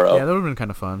loved Morrow. Yeah, that would have been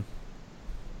kind of fun.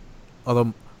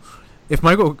 Although, if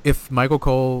Michael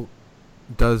Cole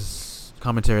does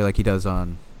commentary like he does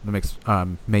on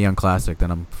the Mae Young Classic, then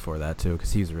I'm for that too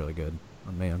because he's really good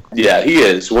on Mae Young. Yeah, he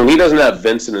is. When he doesn't have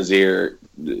Vince in his ear.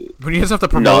 When he doesn't have to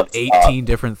promote 18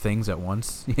 different things at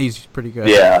once, he's pretty good.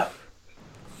 Yeah.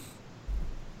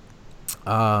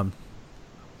 I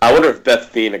wonder if Beth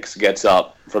Phoenix gets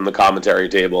up from the commentary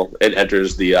table and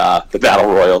enters the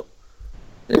Battle Royal.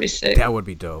 That'd be sick. That would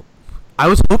be dope. I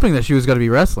was hoping that she was going to be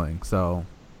wrestling, so.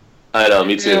 I know,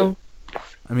 me too.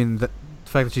 I mean, the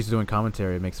fact that she's doing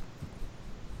commentary makes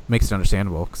it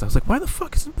understandable. Because I was like, why the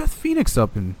fuck isn't Beth Phoenix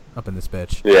up in this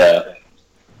bitch? Yeah.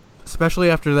 Especially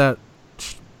after that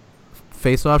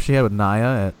face-off she had with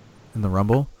Nia in the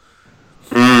Rumble.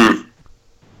 Mm.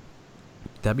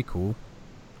 That'd be cool.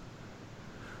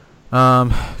 Do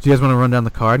you guys want to run down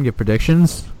the card and get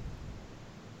predictions?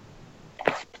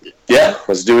 Yeah,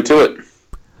 let's do it to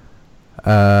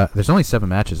it. There's only 7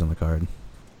 matches on the card.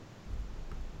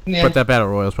 Yeah. But that Battle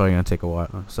Royal is probably going to take a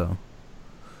while, so.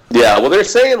 Yeah, well, they're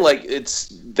saying, like,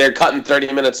 they're cutting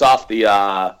 30 minutes off the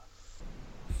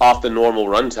normal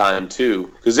runtime,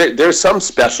 too. Because there's some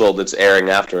special that's airing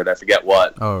after it. I forget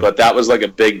what. Oh. But that was, like, a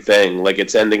big thing. Like,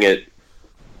 it's ending at,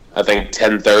 I think,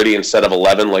 10:30 instead of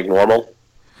 11, like normal.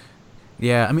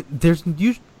 Yeah, I mean, there's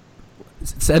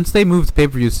since they moved the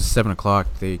pay-per-views to 7 o'clock,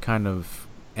 they kind of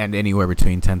end anywhere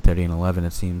between 10:30 and 11,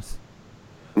 it seems.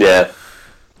 Yeah.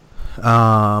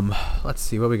 Let's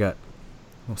see what we got.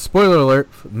 Well, spoiler alert: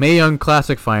 Mae Young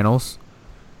Classic Finals.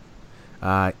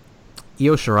 Io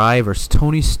Shirai versus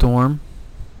Toni Storm.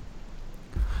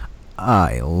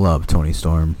 I love Toni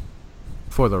Storm.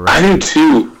 For the record, I do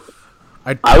too.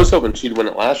 I was hoping she'd win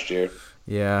it last year.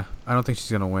 Yeah, I don't think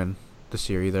she's gonna win. this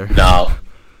year either. No.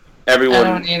 I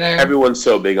don't either. Everyone's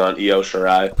so big on Io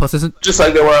Shirai. Plus, isn't just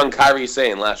like they were on Kairi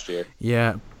Sane last year.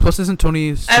 Yeah. Plus, isn't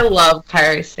Tony? I love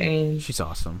Kairi Sane. She's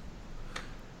awesome.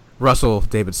 Russell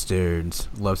David Stearns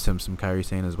loves him some Kairi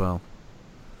Sane as well.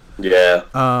 Yeah.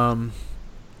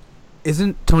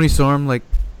 Isn't Tony Storm like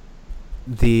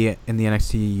in the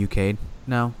NXT UK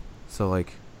now? So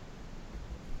like.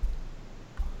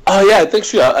 Oh yeah, I think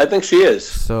she is.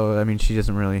 So I mean, she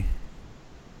doesn't really.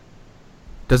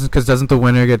 Doesn't the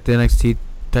winner get the NXT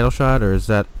title shot, or is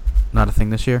that not a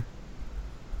thing this year?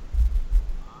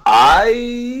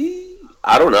 I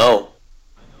don't know.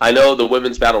 I know the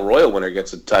Women's Battle Royal winner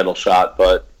gets a title shot,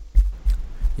 but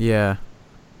yeah,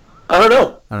 I don't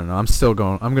know. I'm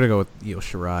gonna go with Io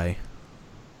Shirai.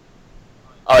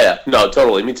 Oh yeah, no,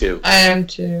 totally, me too. I am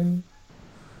too.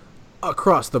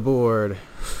 Across the board.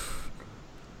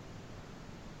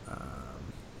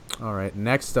 All right,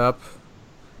 next up,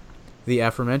 the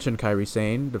aforementioned Kairi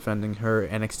Sane defending her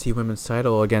NXT Women's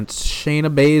title against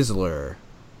Shayna Baszler.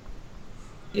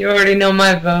 You already know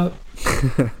my vote.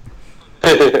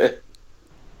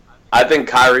 I think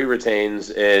Kairi retains,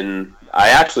 and I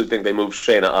actually think they move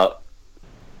Shayna up.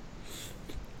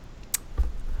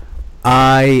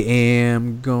 I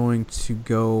am going to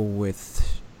go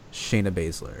with Shayna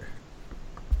Baszler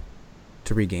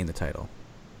to regain the title.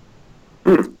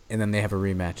 And then they have a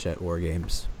rematch at War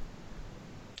Games.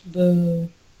 Boo.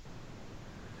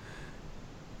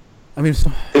 I mean,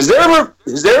 has there ever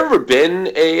been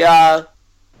a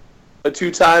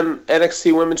two-time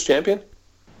NXT Women's Champion?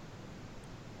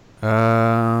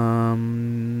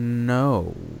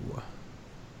 No.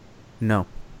 No.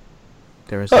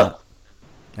 There is not.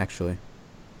 Actually.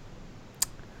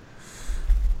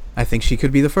 I think she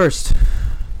could be the first.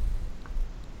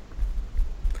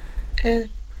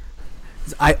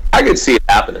 I could see it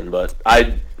happening, but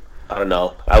I don't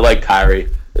know. I like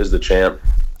Kairi as the champ.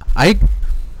 I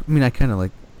mean, I kind of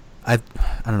like... I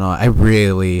don't know. I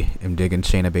really am digging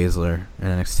Shayna Baszler in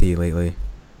NXT lately.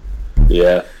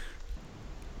 Yeah.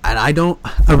 And I don't...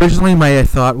 Originally, my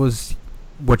thought was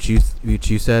what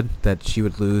you said, that she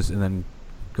would lose and then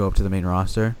go up to the main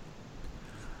roster.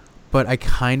 But I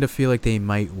kind of feel like they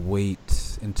might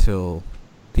wait until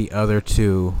the other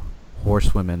two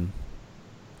horsewomen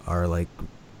are, like,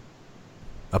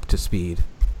 up to speed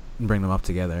and bring them up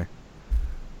together.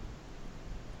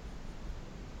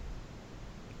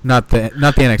 Not the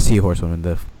NXT horsewomen,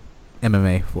 the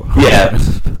MMA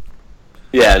horsewomen.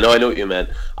 Yeah, no, I know what you meant.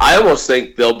 I almost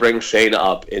think they'll bring Shayna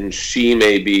up, and she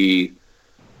may be,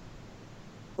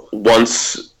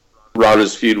 once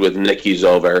Ronda's feud with Nikki's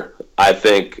over, I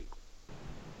think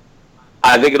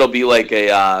it'll be like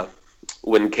a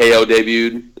when KO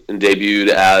debuted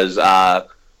as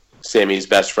Sammy's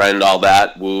best friend, all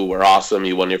that. Woo, we're awesome.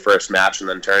 You won your first match and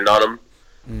then turned on him.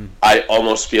 I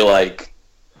almost feel like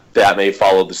that may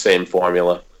follow the same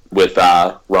formula with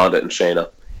Ronda and Shayna.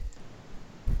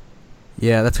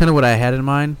 Yeah, that's kind of what I had in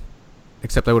mind,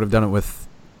 except I would have done it with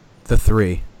the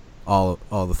three, all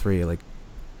the three, like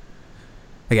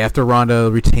after Ronda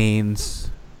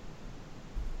retains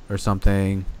or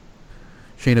something,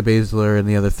 Shayna Baszler and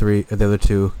the other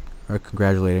two are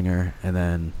congratulating her, and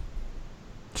then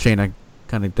Shayna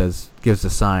kind of gives a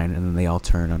sign, and then they all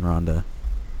turn on Ronda.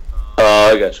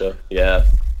 Oh, I gotcha. Yeah.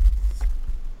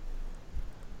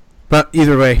 But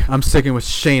either way, I'm sticking with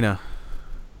Shayna.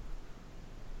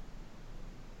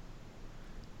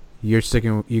 You're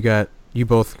sticking. You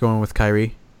both going with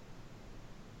Kairi?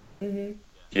 Mhm.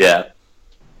 Yeah.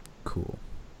 Cool.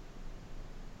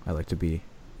 I like to be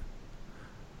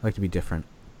different.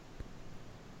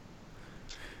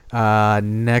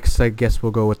 Next, I guess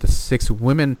we'll go with the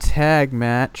 6-women tag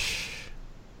match.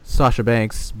 Sasha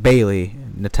Banks, Bayley,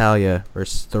 Natalya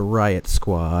versus the Riot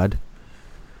Squad.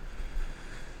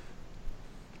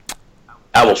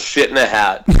 I will shit in a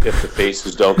hat if the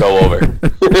faces don't go over.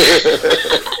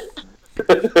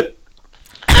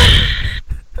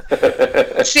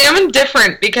 See, I'm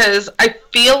indifferent because I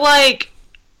feel like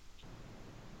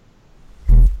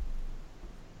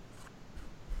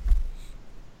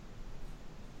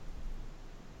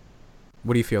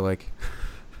What do you feel like?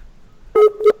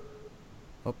 Oh,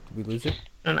 did we lose it?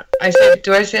 I don't know.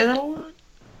 Do I say that a lot?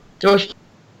 Do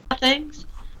I things?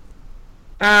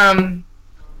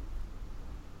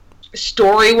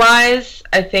 Story-wise,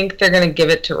 I think they're going to give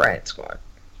it to Riot Squad.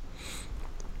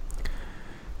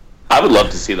 I would love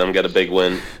to see them get a big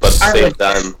win, but at the same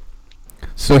time.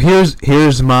 So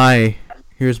here's my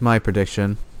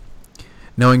prediction.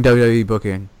 Knowing WWE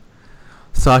booking,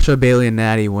 Sasha, Bayley, and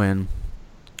Natty win.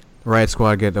 Riot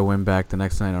Squad get a win back the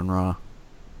next night on Raw.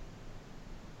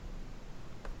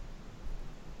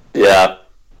 Yeah,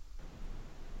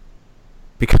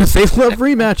 Because they love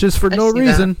rematches for no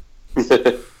reason.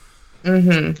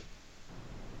 Mm-hmm.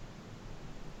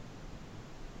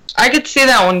 I could see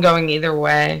that one going either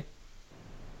way.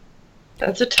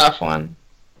 That's a tough one.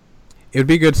 It would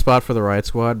be a good spot for the Riot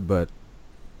Squad, but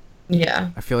Yeah.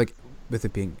 I feel like with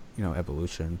it being,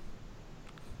 Evolution,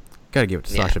 gotta give it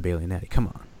to Sasha Bailey and Natty. Come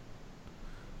on.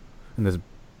 In this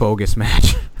bogus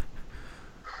match.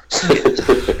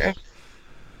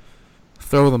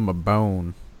 Throw them a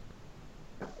bone.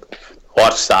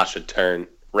 Watch Sasha turn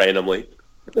randomly.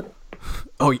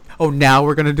 Oh, now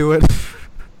we're gonna do it?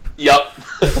 Yup.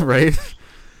 Right?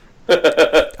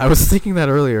 I was thinking that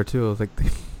earlier, too. I was like,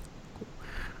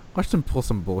 watch them pull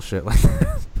some bullshit like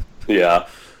that. Yeah.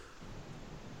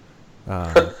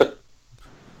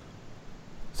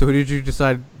 So who did you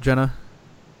decide, Jenna?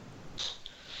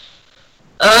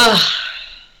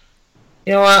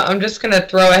 You know what? I'm just gonna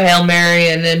throw a Hail Mary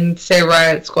and then say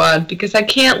Riot Squad because I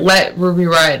can't let Ruby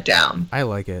Riot down. I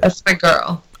like it. That's my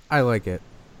girl. I like it.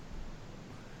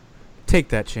 Take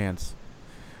that chance.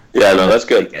 Yeah, no, that's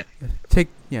good.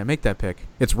 Make that pick.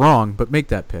 It's wrong, but make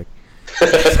that pick.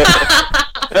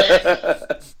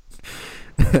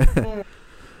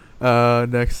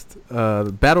 Next,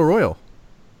 Battle Royal.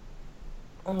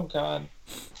 Oh God.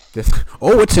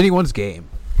 It's anyone's game.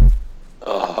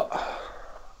 Oh.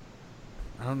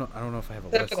 I don't know if I have a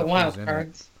Except list for the of wild who's in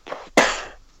cards. it.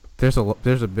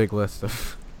 There's a big list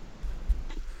of.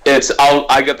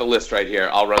 I got the list right here.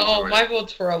 I'll run through My it.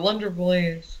 vote's for Alundra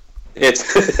Blaze. It's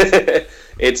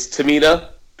Tamina,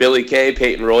 Billie Kay,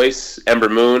 Peyton Royce, Ember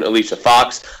Moon, Alicia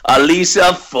Fox.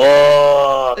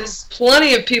 There's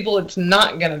plenty of people it's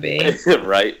not gonna be.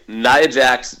 Right. Nia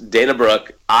Jax, Dana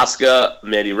Brooke, Asuka,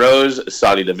 Mandy Rose,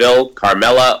 Sonya Deville,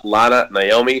 Carmella, Lana,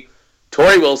 Naomi,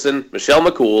 Tori Wilson, Michelle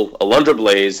McCool, Alundra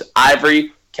Blaze,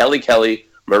 Ivory, Kelly,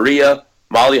 Maria,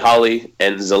 Molly Holly,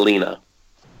 and Zelina.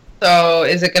 So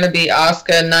is it gonna be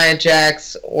Asuka, Nia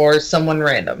Jax, or someone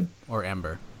random? Or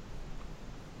Ember.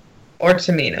 Or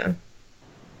Tamina?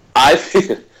 I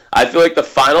feel like the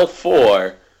final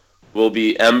four will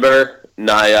be Ember,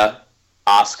 Nia,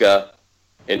 Asuka,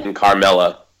 and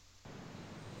Carmella.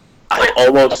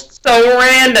 So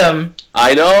random.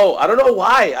 I know. I don't know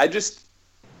why. I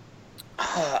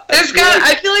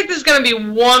feel like there's gonna be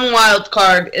one wild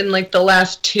card in like the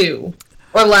last two.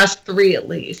 Or last three at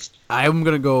least. I'm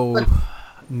gonna go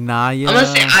Nia. I'm gonna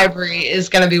say Ivory is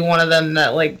gonna be one of them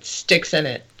that like sticks in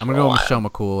it. I'm gonna go Michelle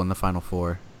McCool in the final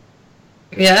four.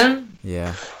 Yeah?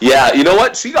 Yeah. Yeah, you know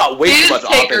what? She got way too much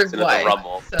offense in the wife,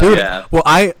 Rumble. so. Dude, Yeah. well,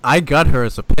 I got her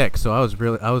as a pick, so I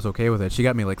was okay with it. She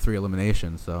got me like 3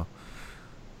 eliminations, so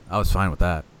I was fine with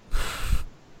that.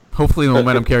 Hopefully the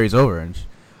momentum carries over, and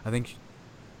I think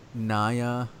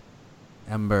Nia,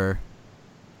 Ember,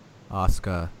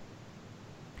 Asuka,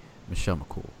 Michelle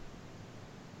McCool,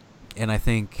 and I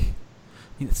think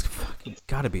it's fucking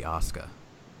gotta be Asuka.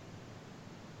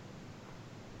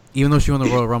 Even though she won the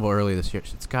Royal Rumble early this year,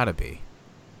 it's gotta be.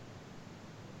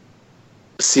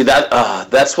 See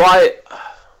that's why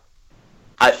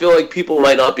I feel like people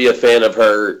might not be a fan of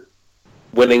her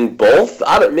winning both.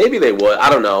 Maybe they would. I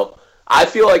don't know. I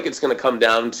feel like it's going to come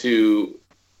down to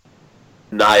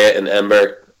Nia and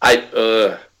Ember. I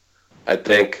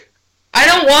think. I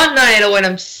don't want Nia to win.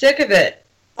 I'm sick of it.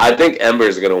 I think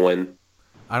Ember's going to win.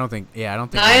 I don't think.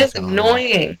 Nia's Nia's gonna win.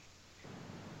 annoying.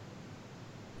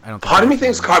 Part of me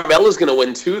thinks Carmella's going to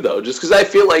win too, though, just because I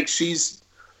feel like she's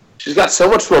got so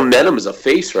much momentum as a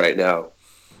face right now.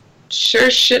 Sure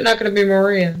as shit not gonna be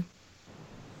Maria.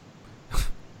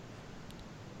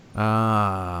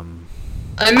 I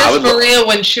miss Maria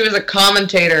when she was a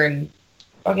commentator and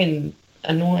fucking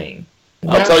annoying.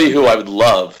 I'll tell you who I would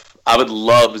love. I would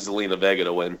love Zelina Vega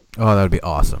to win. Oh, that would be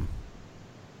awesome.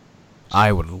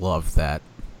 I would love that.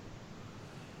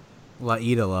 La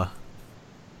Idala.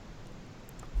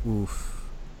 Oof.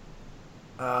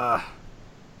 Yeah,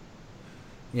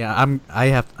 I'm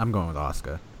going with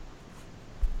Asuka.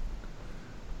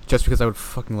 Just because I would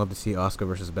fucking love to see Asuka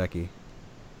versus Becky.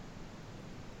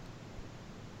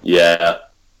 Yeah,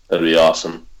 that'd be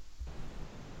awesome.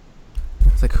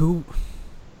 It's like who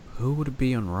would it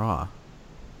be on Raw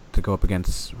to go up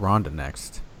against Ronda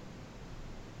next?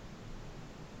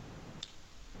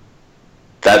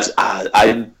 That's that's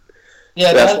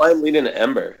why I'm leaning to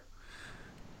Ember.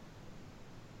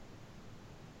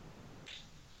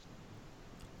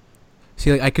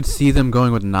 See, like I could see them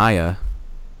going with Nia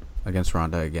against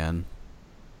Ronda again,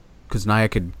 because Nia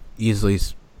could easily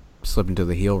slip into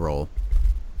the heel role.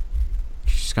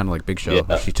 She's kind of like Big Show.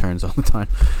 Yeah. She turns all the time.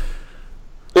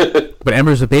 But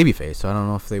Ember's a babyface, so I don't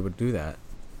know if they would do that.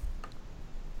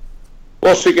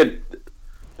 Well, she could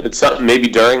It's something maybe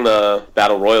during the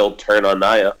Battle Royal turn on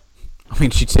Nia. I mean,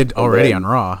 she did already on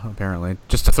Raw, apparently.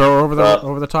 Just to throw her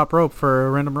over the top rope for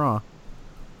a random Raw.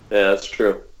 Yeah, that's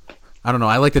true. I don't know.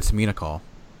 I like the Tamina call.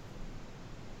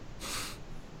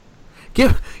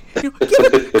 Maybe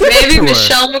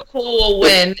Michelle McCool will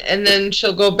win, and then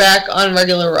she'll go back on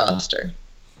regular roster.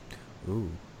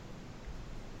 Ooh.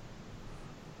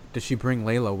 Does she bring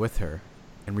Layla with her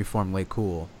and reform Lay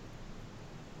Cool?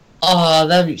 Oh,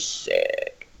 that'd be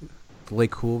sick. Lay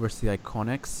Cool versus the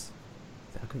Iconics?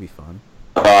 That could be fun.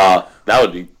 That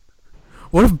would be.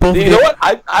 What if both? You know what?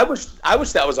 I wish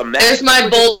that was a match. There's my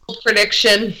bold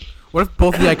prediction. What if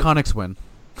both the Iconics win?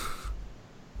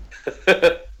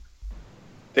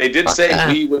 They did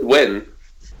say we would win.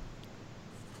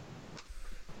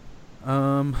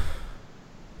 So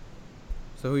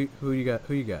who you got?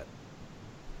 Who you got?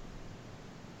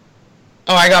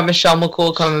 Oh, I got Michelle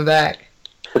McCool coming back.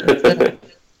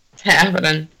 It's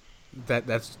happening.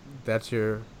 That's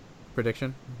your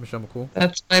prediction, Michelle McCool?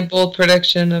 That's my bold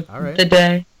prediction of All right. the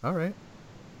day. All right.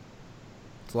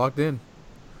 It's locked in.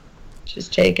 She's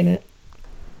taking it.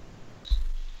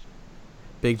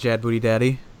 Big Jadd Booty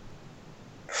Daddy.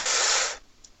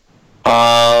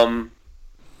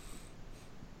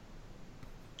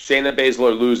 Shayna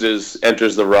Baszler loses,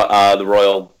 enters the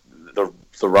Royal, the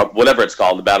whatever it's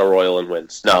called, the Battle Royal, and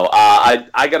wins. No,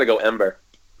 I gotta go Ember.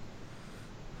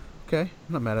 Okay, I'm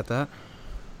not mad at that.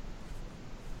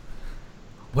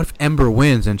 What if Ember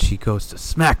wins and she goes to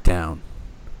Smackdown?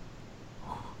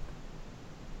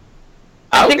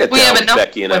 I think we have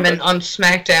enough women on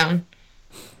SmackDown.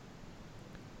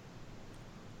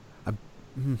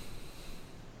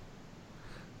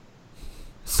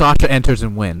 Sasha enters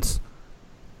and wins.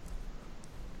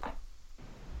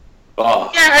 Oh,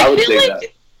 Yeah,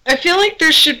 I feel like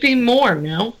there should be more.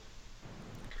 No.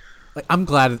 Like,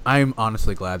 I'm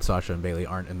honestly glad Sasha and Bayley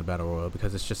aren't in the Battle Royal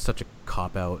because it's just such a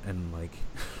cop out and like.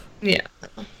 Yeah.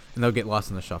 And they'll get lost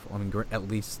in the shuffle. I mean, at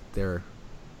least they're.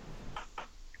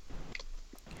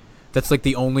 That's like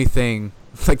the only thing.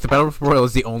 Like the Battle Royal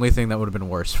is the only thing that would have been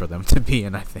worse for them to be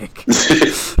in. I think.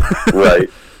 Right.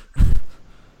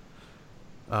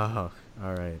 Oh,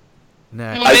 all right.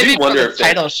 Next. Well, maybe I do wonder if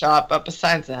title shot, but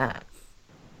besides that.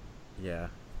 Yeah.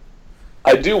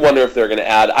 I do wonder if they're going to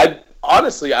add. I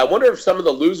wonder if some of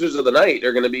the losers of the night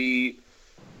are going to be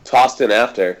tossed in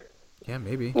after. Yeah,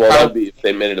 maybe. Well, that would be if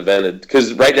they made it evented.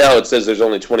 Because right now it says there's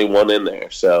only 21 in there.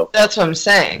 So that's what I'm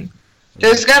saying.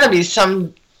 There's got to be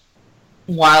some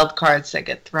wild cards that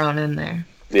get thrown in there.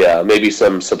 Yeah, maybe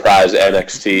some surprise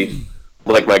NXT,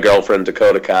 like my girlfriend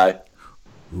Dakota Kai.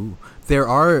 Ooh. There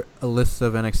are a list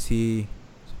of NXT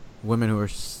women who are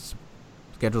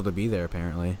scheduled to be there,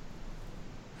 apparently.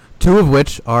 2 of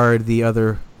which are the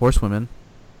other horsewomen.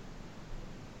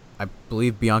 I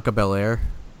believe Bianca Belair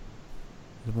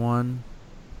is one.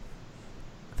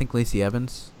 I think Lacey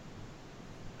Evans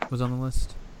was on the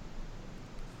list.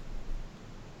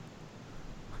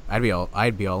 I'd be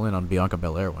all in on Bianca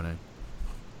Belair winning.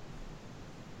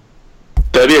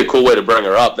 That'd be a cool way to bring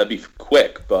her up. That'd be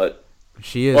quick, but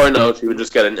she is. Or no, she would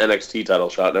just get an NXT title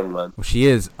shot. Never mind. Well, she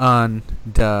is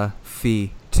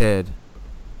undefeated.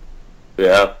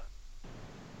 Yeah.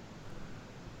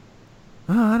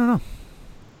 I don't know.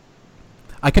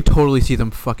 I could totally see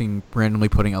them fucking randomly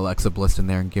putting Alexa Bliss in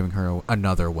there and giving her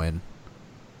another win.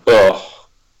 Oh,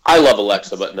 I love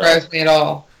Alexa, but no. Surprised me at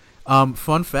all.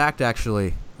 Fun fact,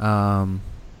 actually.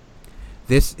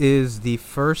 This is the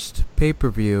first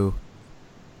pay-per-view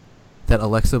that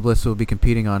Alexa Bliss will be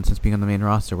competing on since being on the main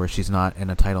roster where she's not in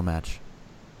a title match.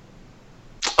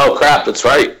 Oh, crap, that's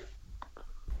right.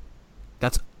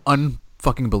 That's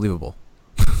unfucking believable.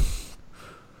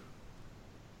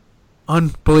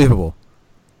 Unbelievable.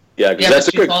 Yeah, because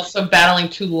that's but she's also battling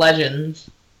 2 legends.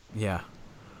 Yeah.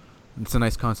 It's a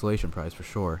nice consolation prize for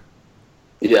sure.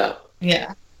 Yeah.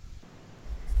 Yeah.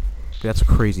 That's a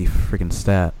crazy freaking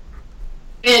stat.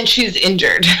 And she's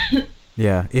injured.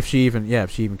 Yeah, if she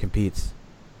even competes.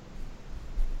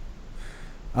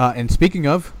 And speaking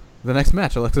of, the next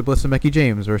match, Alexa Bliss and Becky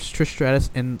James versus Trish Stratus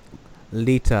and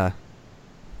Lita.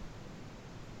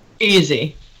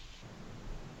 Easy.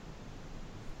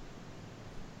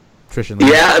 Trish and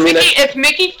Lita. Yeah, I mean... if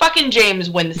Mickey fucking James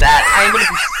wins that, I'm going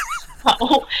to be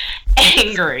so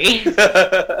angry.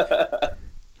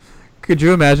 Could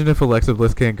you imagine if Alexa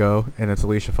Bliss can't go and it's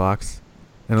Alicia Fox?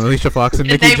 And Alicia Fox and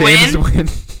Mickey James win?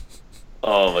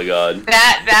 Oh my god.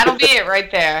 That'll be it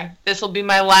right there. This will be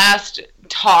my last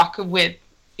talk with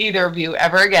either of you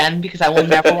ever again because I will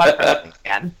never watch wrestling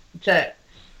again. That's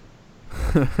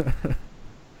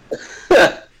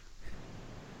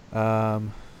it.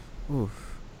 Oof.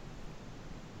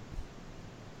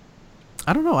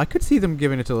 I don't know. I could see them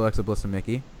giving it to Alexa Bliss and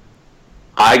Mickey.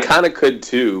 I kind of could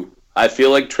too. I feel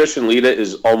like Trish and Lita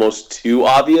is almost too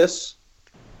obvious.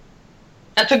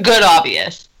 That's a good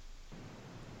obvious.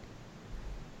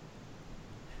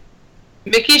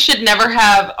 Mickey should never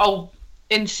have a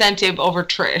incentive over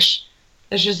Trish.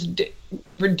 That's just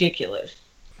ridiculous.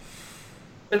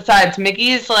 Besides,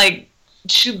 Mickey's like,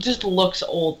 she just looks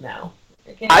old now.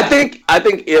 I think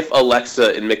if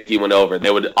Alexa and Mickey went over,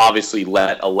 they would obviously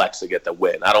let Alexa get the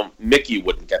win. Mickey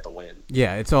wouldn't get the win.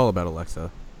 Yeah, it's all about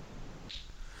Alexa.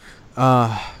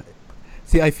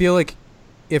 See, I feel like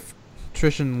if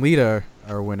Trish and Lita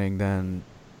are winning, then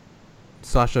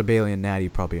Sasha, Bayley, and Natty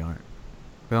probably aren't.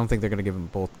 I don't think they're gonna give them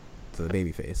both to the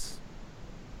babyface.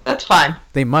 That's fine.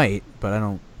 They might, but I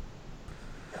don't.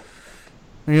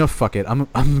 You know, fuck it.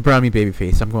 I'm Brownie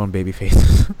babyface. I'm going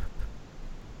babyface.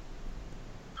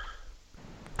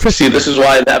 See, this is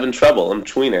why I'm having trouble. I'm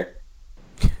tweener.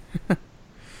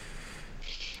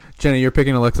 Jenna, you're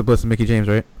picking Alexa Bliss and Mickey James,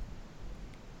 right?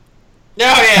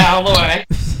 Oh yeah, all the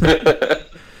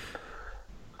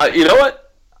way. You know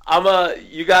what?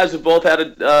 You guys have both had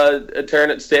a turn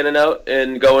at standing out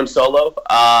and going solo.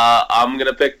 I'm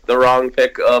gonna pick the wrong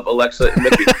pick of Alexa and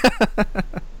Mickey.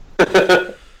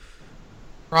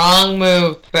 Wrong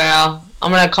move, pal.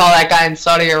 I'm gonna call that guy in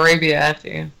Saudi Arabia after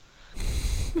you.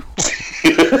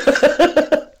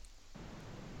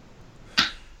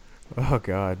 Oh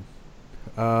God.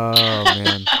 Oh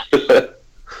man.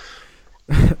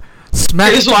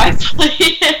 Smackdown.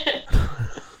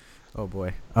 Oh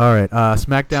boy. All right.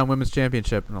 Smackdown Women's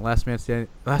Championship and the last woman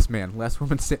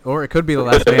or it could be the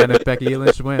last man if Becky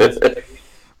Lynch wins.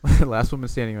 Last woman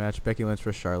standing match: Becky Lynch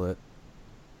versus Charlotte.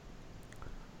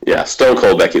 Yeah, Stone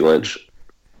Cold Becky Lynch.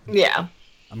 Yeah.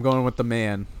 I'm going with the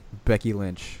man, Becky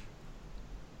Lynch.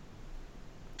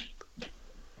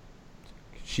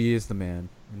 She is the man.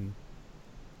 And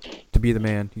to be the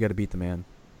man, you got to beat the man.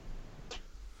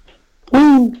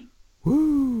 Woo!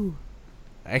 Woo!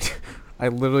 I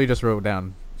literally just wrote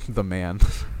down the man.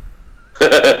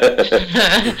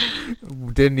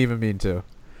 Didn't even mean to.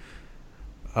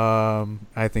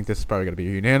 I think this is probably going to be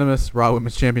unanimous. Raw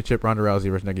Women's Championship: Ronda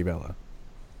Rousey versus Nikki Bella.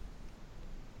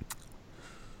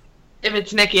 If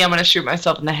it's Nikki, I'm going to shoot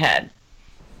myself in the head.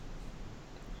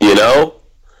 You know,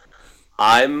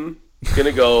 I'm going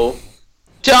to go...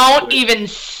 Don't even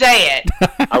say it.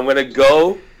 I'm going to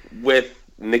go with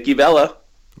Nikki Bella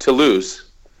to lose.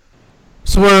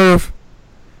 Swerve.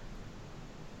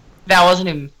 That wasn't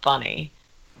even funny.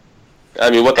 I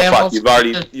mean, what the fuck?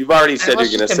 You've already said you're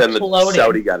going to send imploded. the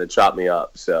Saudi guy to chop me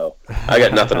up, so I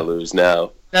got nothing to lose now.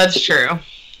 That's true.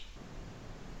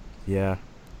 Yeah.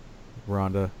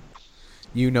 Ronda.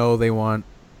 You know they want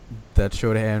that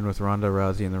show to end with Ronda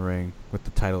Rousey in the ring with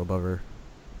the title above her.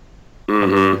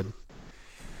 Mm-hmm.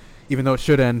 Even though it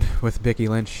should end with Becky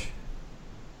Lynch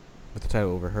with the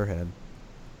title over her head.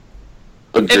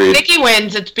 Agreed. If Nikki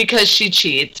wins, it's because she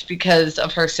cheats because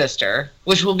of her sister,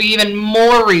 which will be even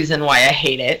more reason why I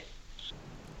hate it.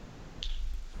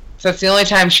 So it's the only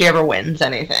time she ever wins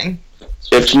anything.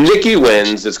 If Nikki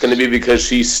wins, it's going to be because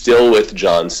she's still with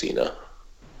John Cena.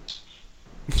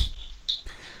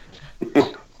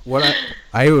 What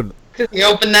I would... Because you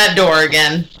opened that door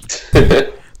again.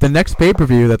 The next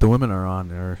pay-per-view that the women are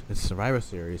on is Survivor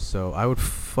Series, so I would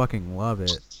fucking love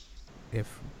it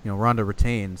if, Ronda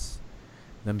retains,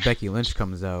 then Becky Lynch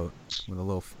comes out with a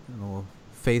little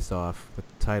face-off with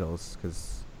the titles,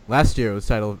 because last year it was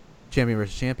title champion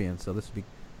versus champion, so this would be...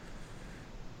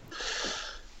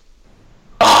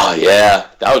 Oh, yeah,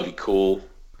 that would be cool.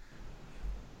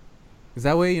 Because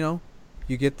that way,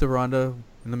 you get the Ronda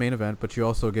in the main event, but you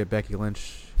also get Becky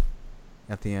Lynch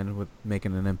at the end with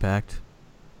making an impact.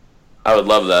 I would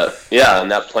love that. Yeah, and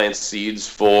that plants seeds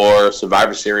for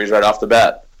Survivor Series right off the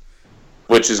bat.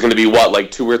 Which is going to be,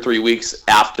 like 2 or 3 weeks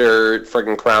after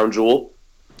friggin' Crown Jewel?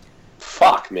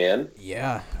 Fuck, man.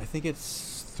 Yeah, I think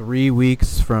it's 3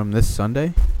 weeks from this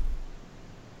Sunday.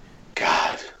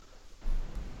 God.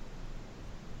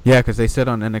 Yeah, because they said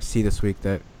on NXT this week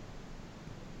that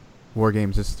War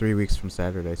Games is 3 weeks from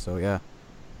Saturday, so yeah.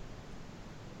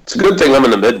 It's a good thing I'm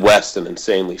in the Midwest and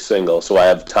insanely single, so I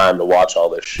have time to watch all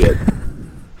this shit.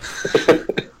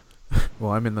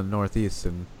 Well, I'm in the Northeast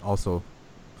and also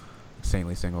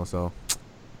insanely single, so...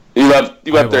 You have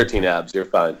 13 abs, you're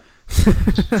fine.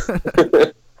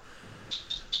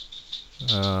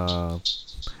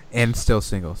 And still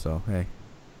single, so hey.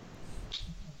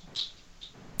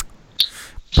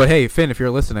 But hey, Finn, if you're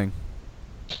listening...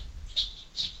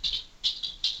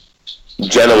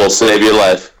 Jenna will save your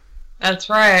life. That's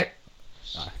right.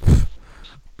 I'll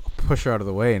push her out of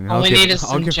the way, and All we need is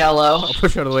some Jell-O. I'll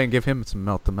push her out of the way and give him some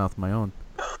mouth to mouth of my own.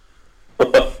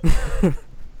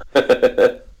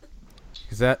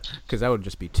 Because that would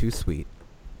just be too sweet.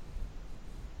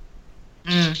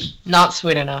 Not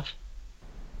sweet enough.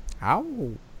 How?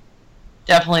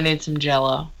 Definitely need some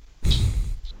Jello.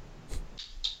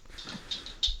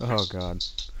 Oh God.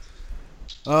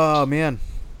 Oh man.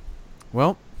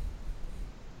 Well,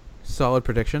 solid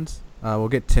predictions. We'll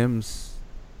get Tim's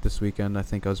this weekend, I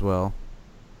think, as well.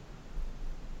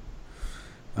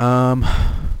 I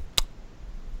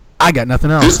got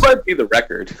nothing else. This might be the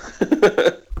record.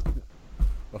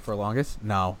 Well, for longest?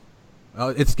 No. Oh,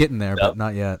 it's getting there, but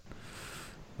not yet.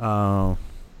 But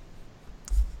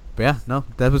yeah, no,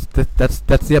 that's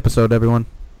the episode, everyone.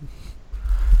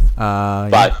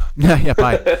 Bye. Yeah,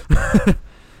 bye.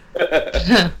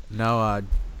 No,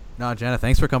 Jenna,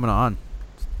 thanks for coming on.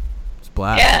 It's a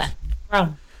blast. Yeah.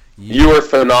 Oh. You were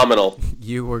phenomenal.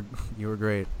 You were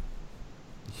great.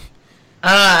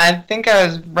 I think I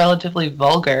was relatively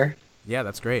vulgar. Yeah,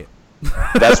 that's great.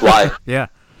 That's why. Yeah.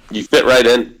 You fit right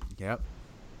in. Yep.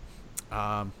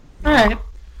 All right.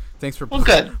 Thanks for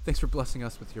good. Thanks for blessing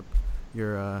us with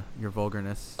your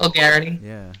vulgarness. Vulgarity.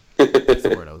 Yeah. That's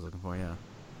the word I was looking for. Yeah.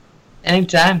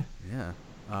 Anytime. Yeah.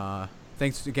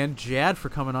 Thanks again, Jadd, for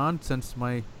coming on. Since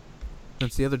the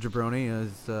other jabroni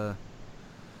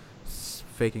is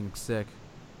faking sick.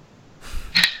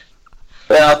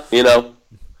 Well,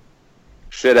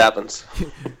 shit happens.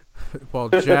 While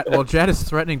Jadd is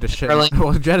threatening to shit. Really?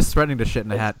 While Jadd is threatening to shit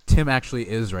in a hat, Tim actually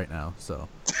is right now. So.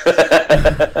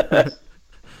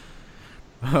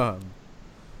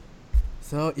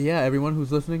 So yeah, everyone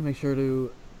who's listening, make sure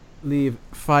to leave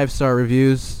 5-star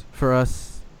reviews for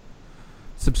us.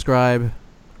 Subscribe,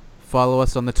 follow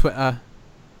us on the Twitter,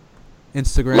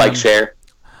 Instagram. Share.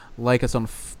 Like us on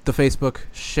the Facebook.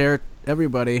 Share,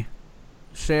 everybody.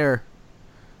 Share.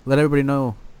 Let everybody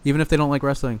know, even if they don't like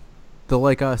wrestling, they'll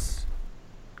like us,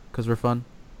 cause we're fun.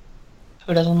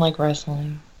 Who doesn't like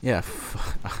wrestling? Yeah,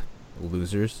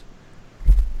 losers.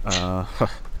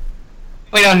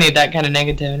 We don't need that kind of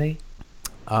negativity.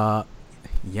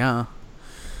 Yeah.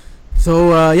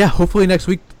 So, yeah, hopefully next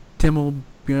week Tim will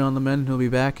be on the men. He'll be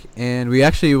back. And we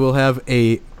actually will have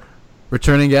a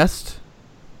returning guest.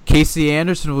 Casey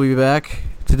Anderson will be back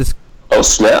to this. Oh,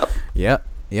 snap. Yep.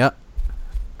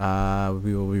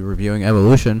 We will be reviewing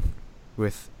Evolution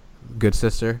with Good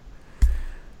Sister.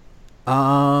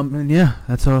 And yeah,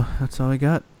 that's all I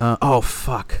got. Oh,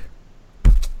 fuck.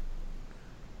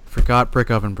 Forgot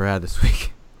Brick Oven Brad this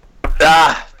week.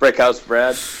 Brickhouse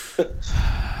Brad.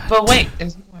 But wait,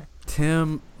 there's more.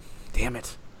 Tim, damn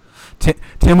it.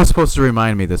 Tim was supposed to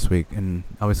remind me this week, and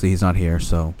obviously he's not here.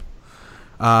 So,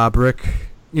 Brick,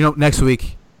 next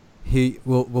week,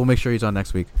 we'll make sure he's on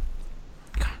next week.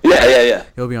 Yeah.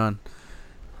 He'll be on.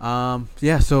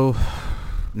 Yeah. So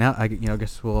now I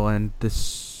guess we'll end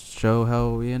this show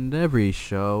how we end every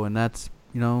show, and that's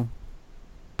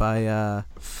by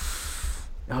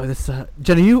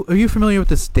Jen, are you familiar with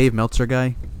this Dave Meltzer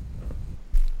guy?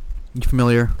 You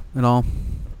familiar at all?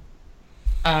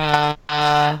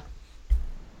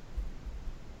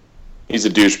 He's a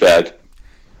douchebag.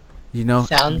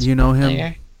 Sounds you know him?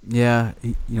 familiar. Yeah,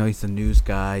 he's a news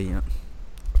guy.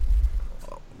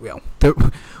 Well,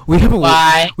 we have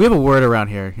a word around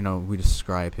here. We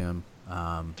describe him.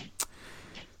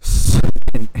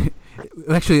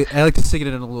 Actually, I like to sing it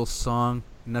in a little song.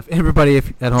 Everybody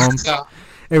at home,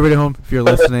 if you're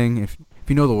listening, if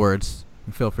you know the words,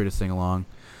 feel free to sing along.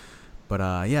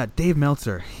 But yeah, Dave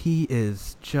Meltzer, he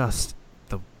is just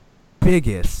the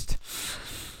biggest.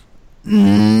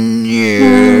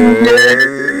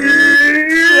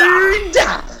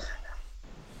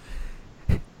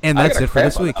 And that's it for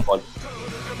this week.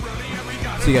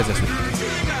 See you guys this week.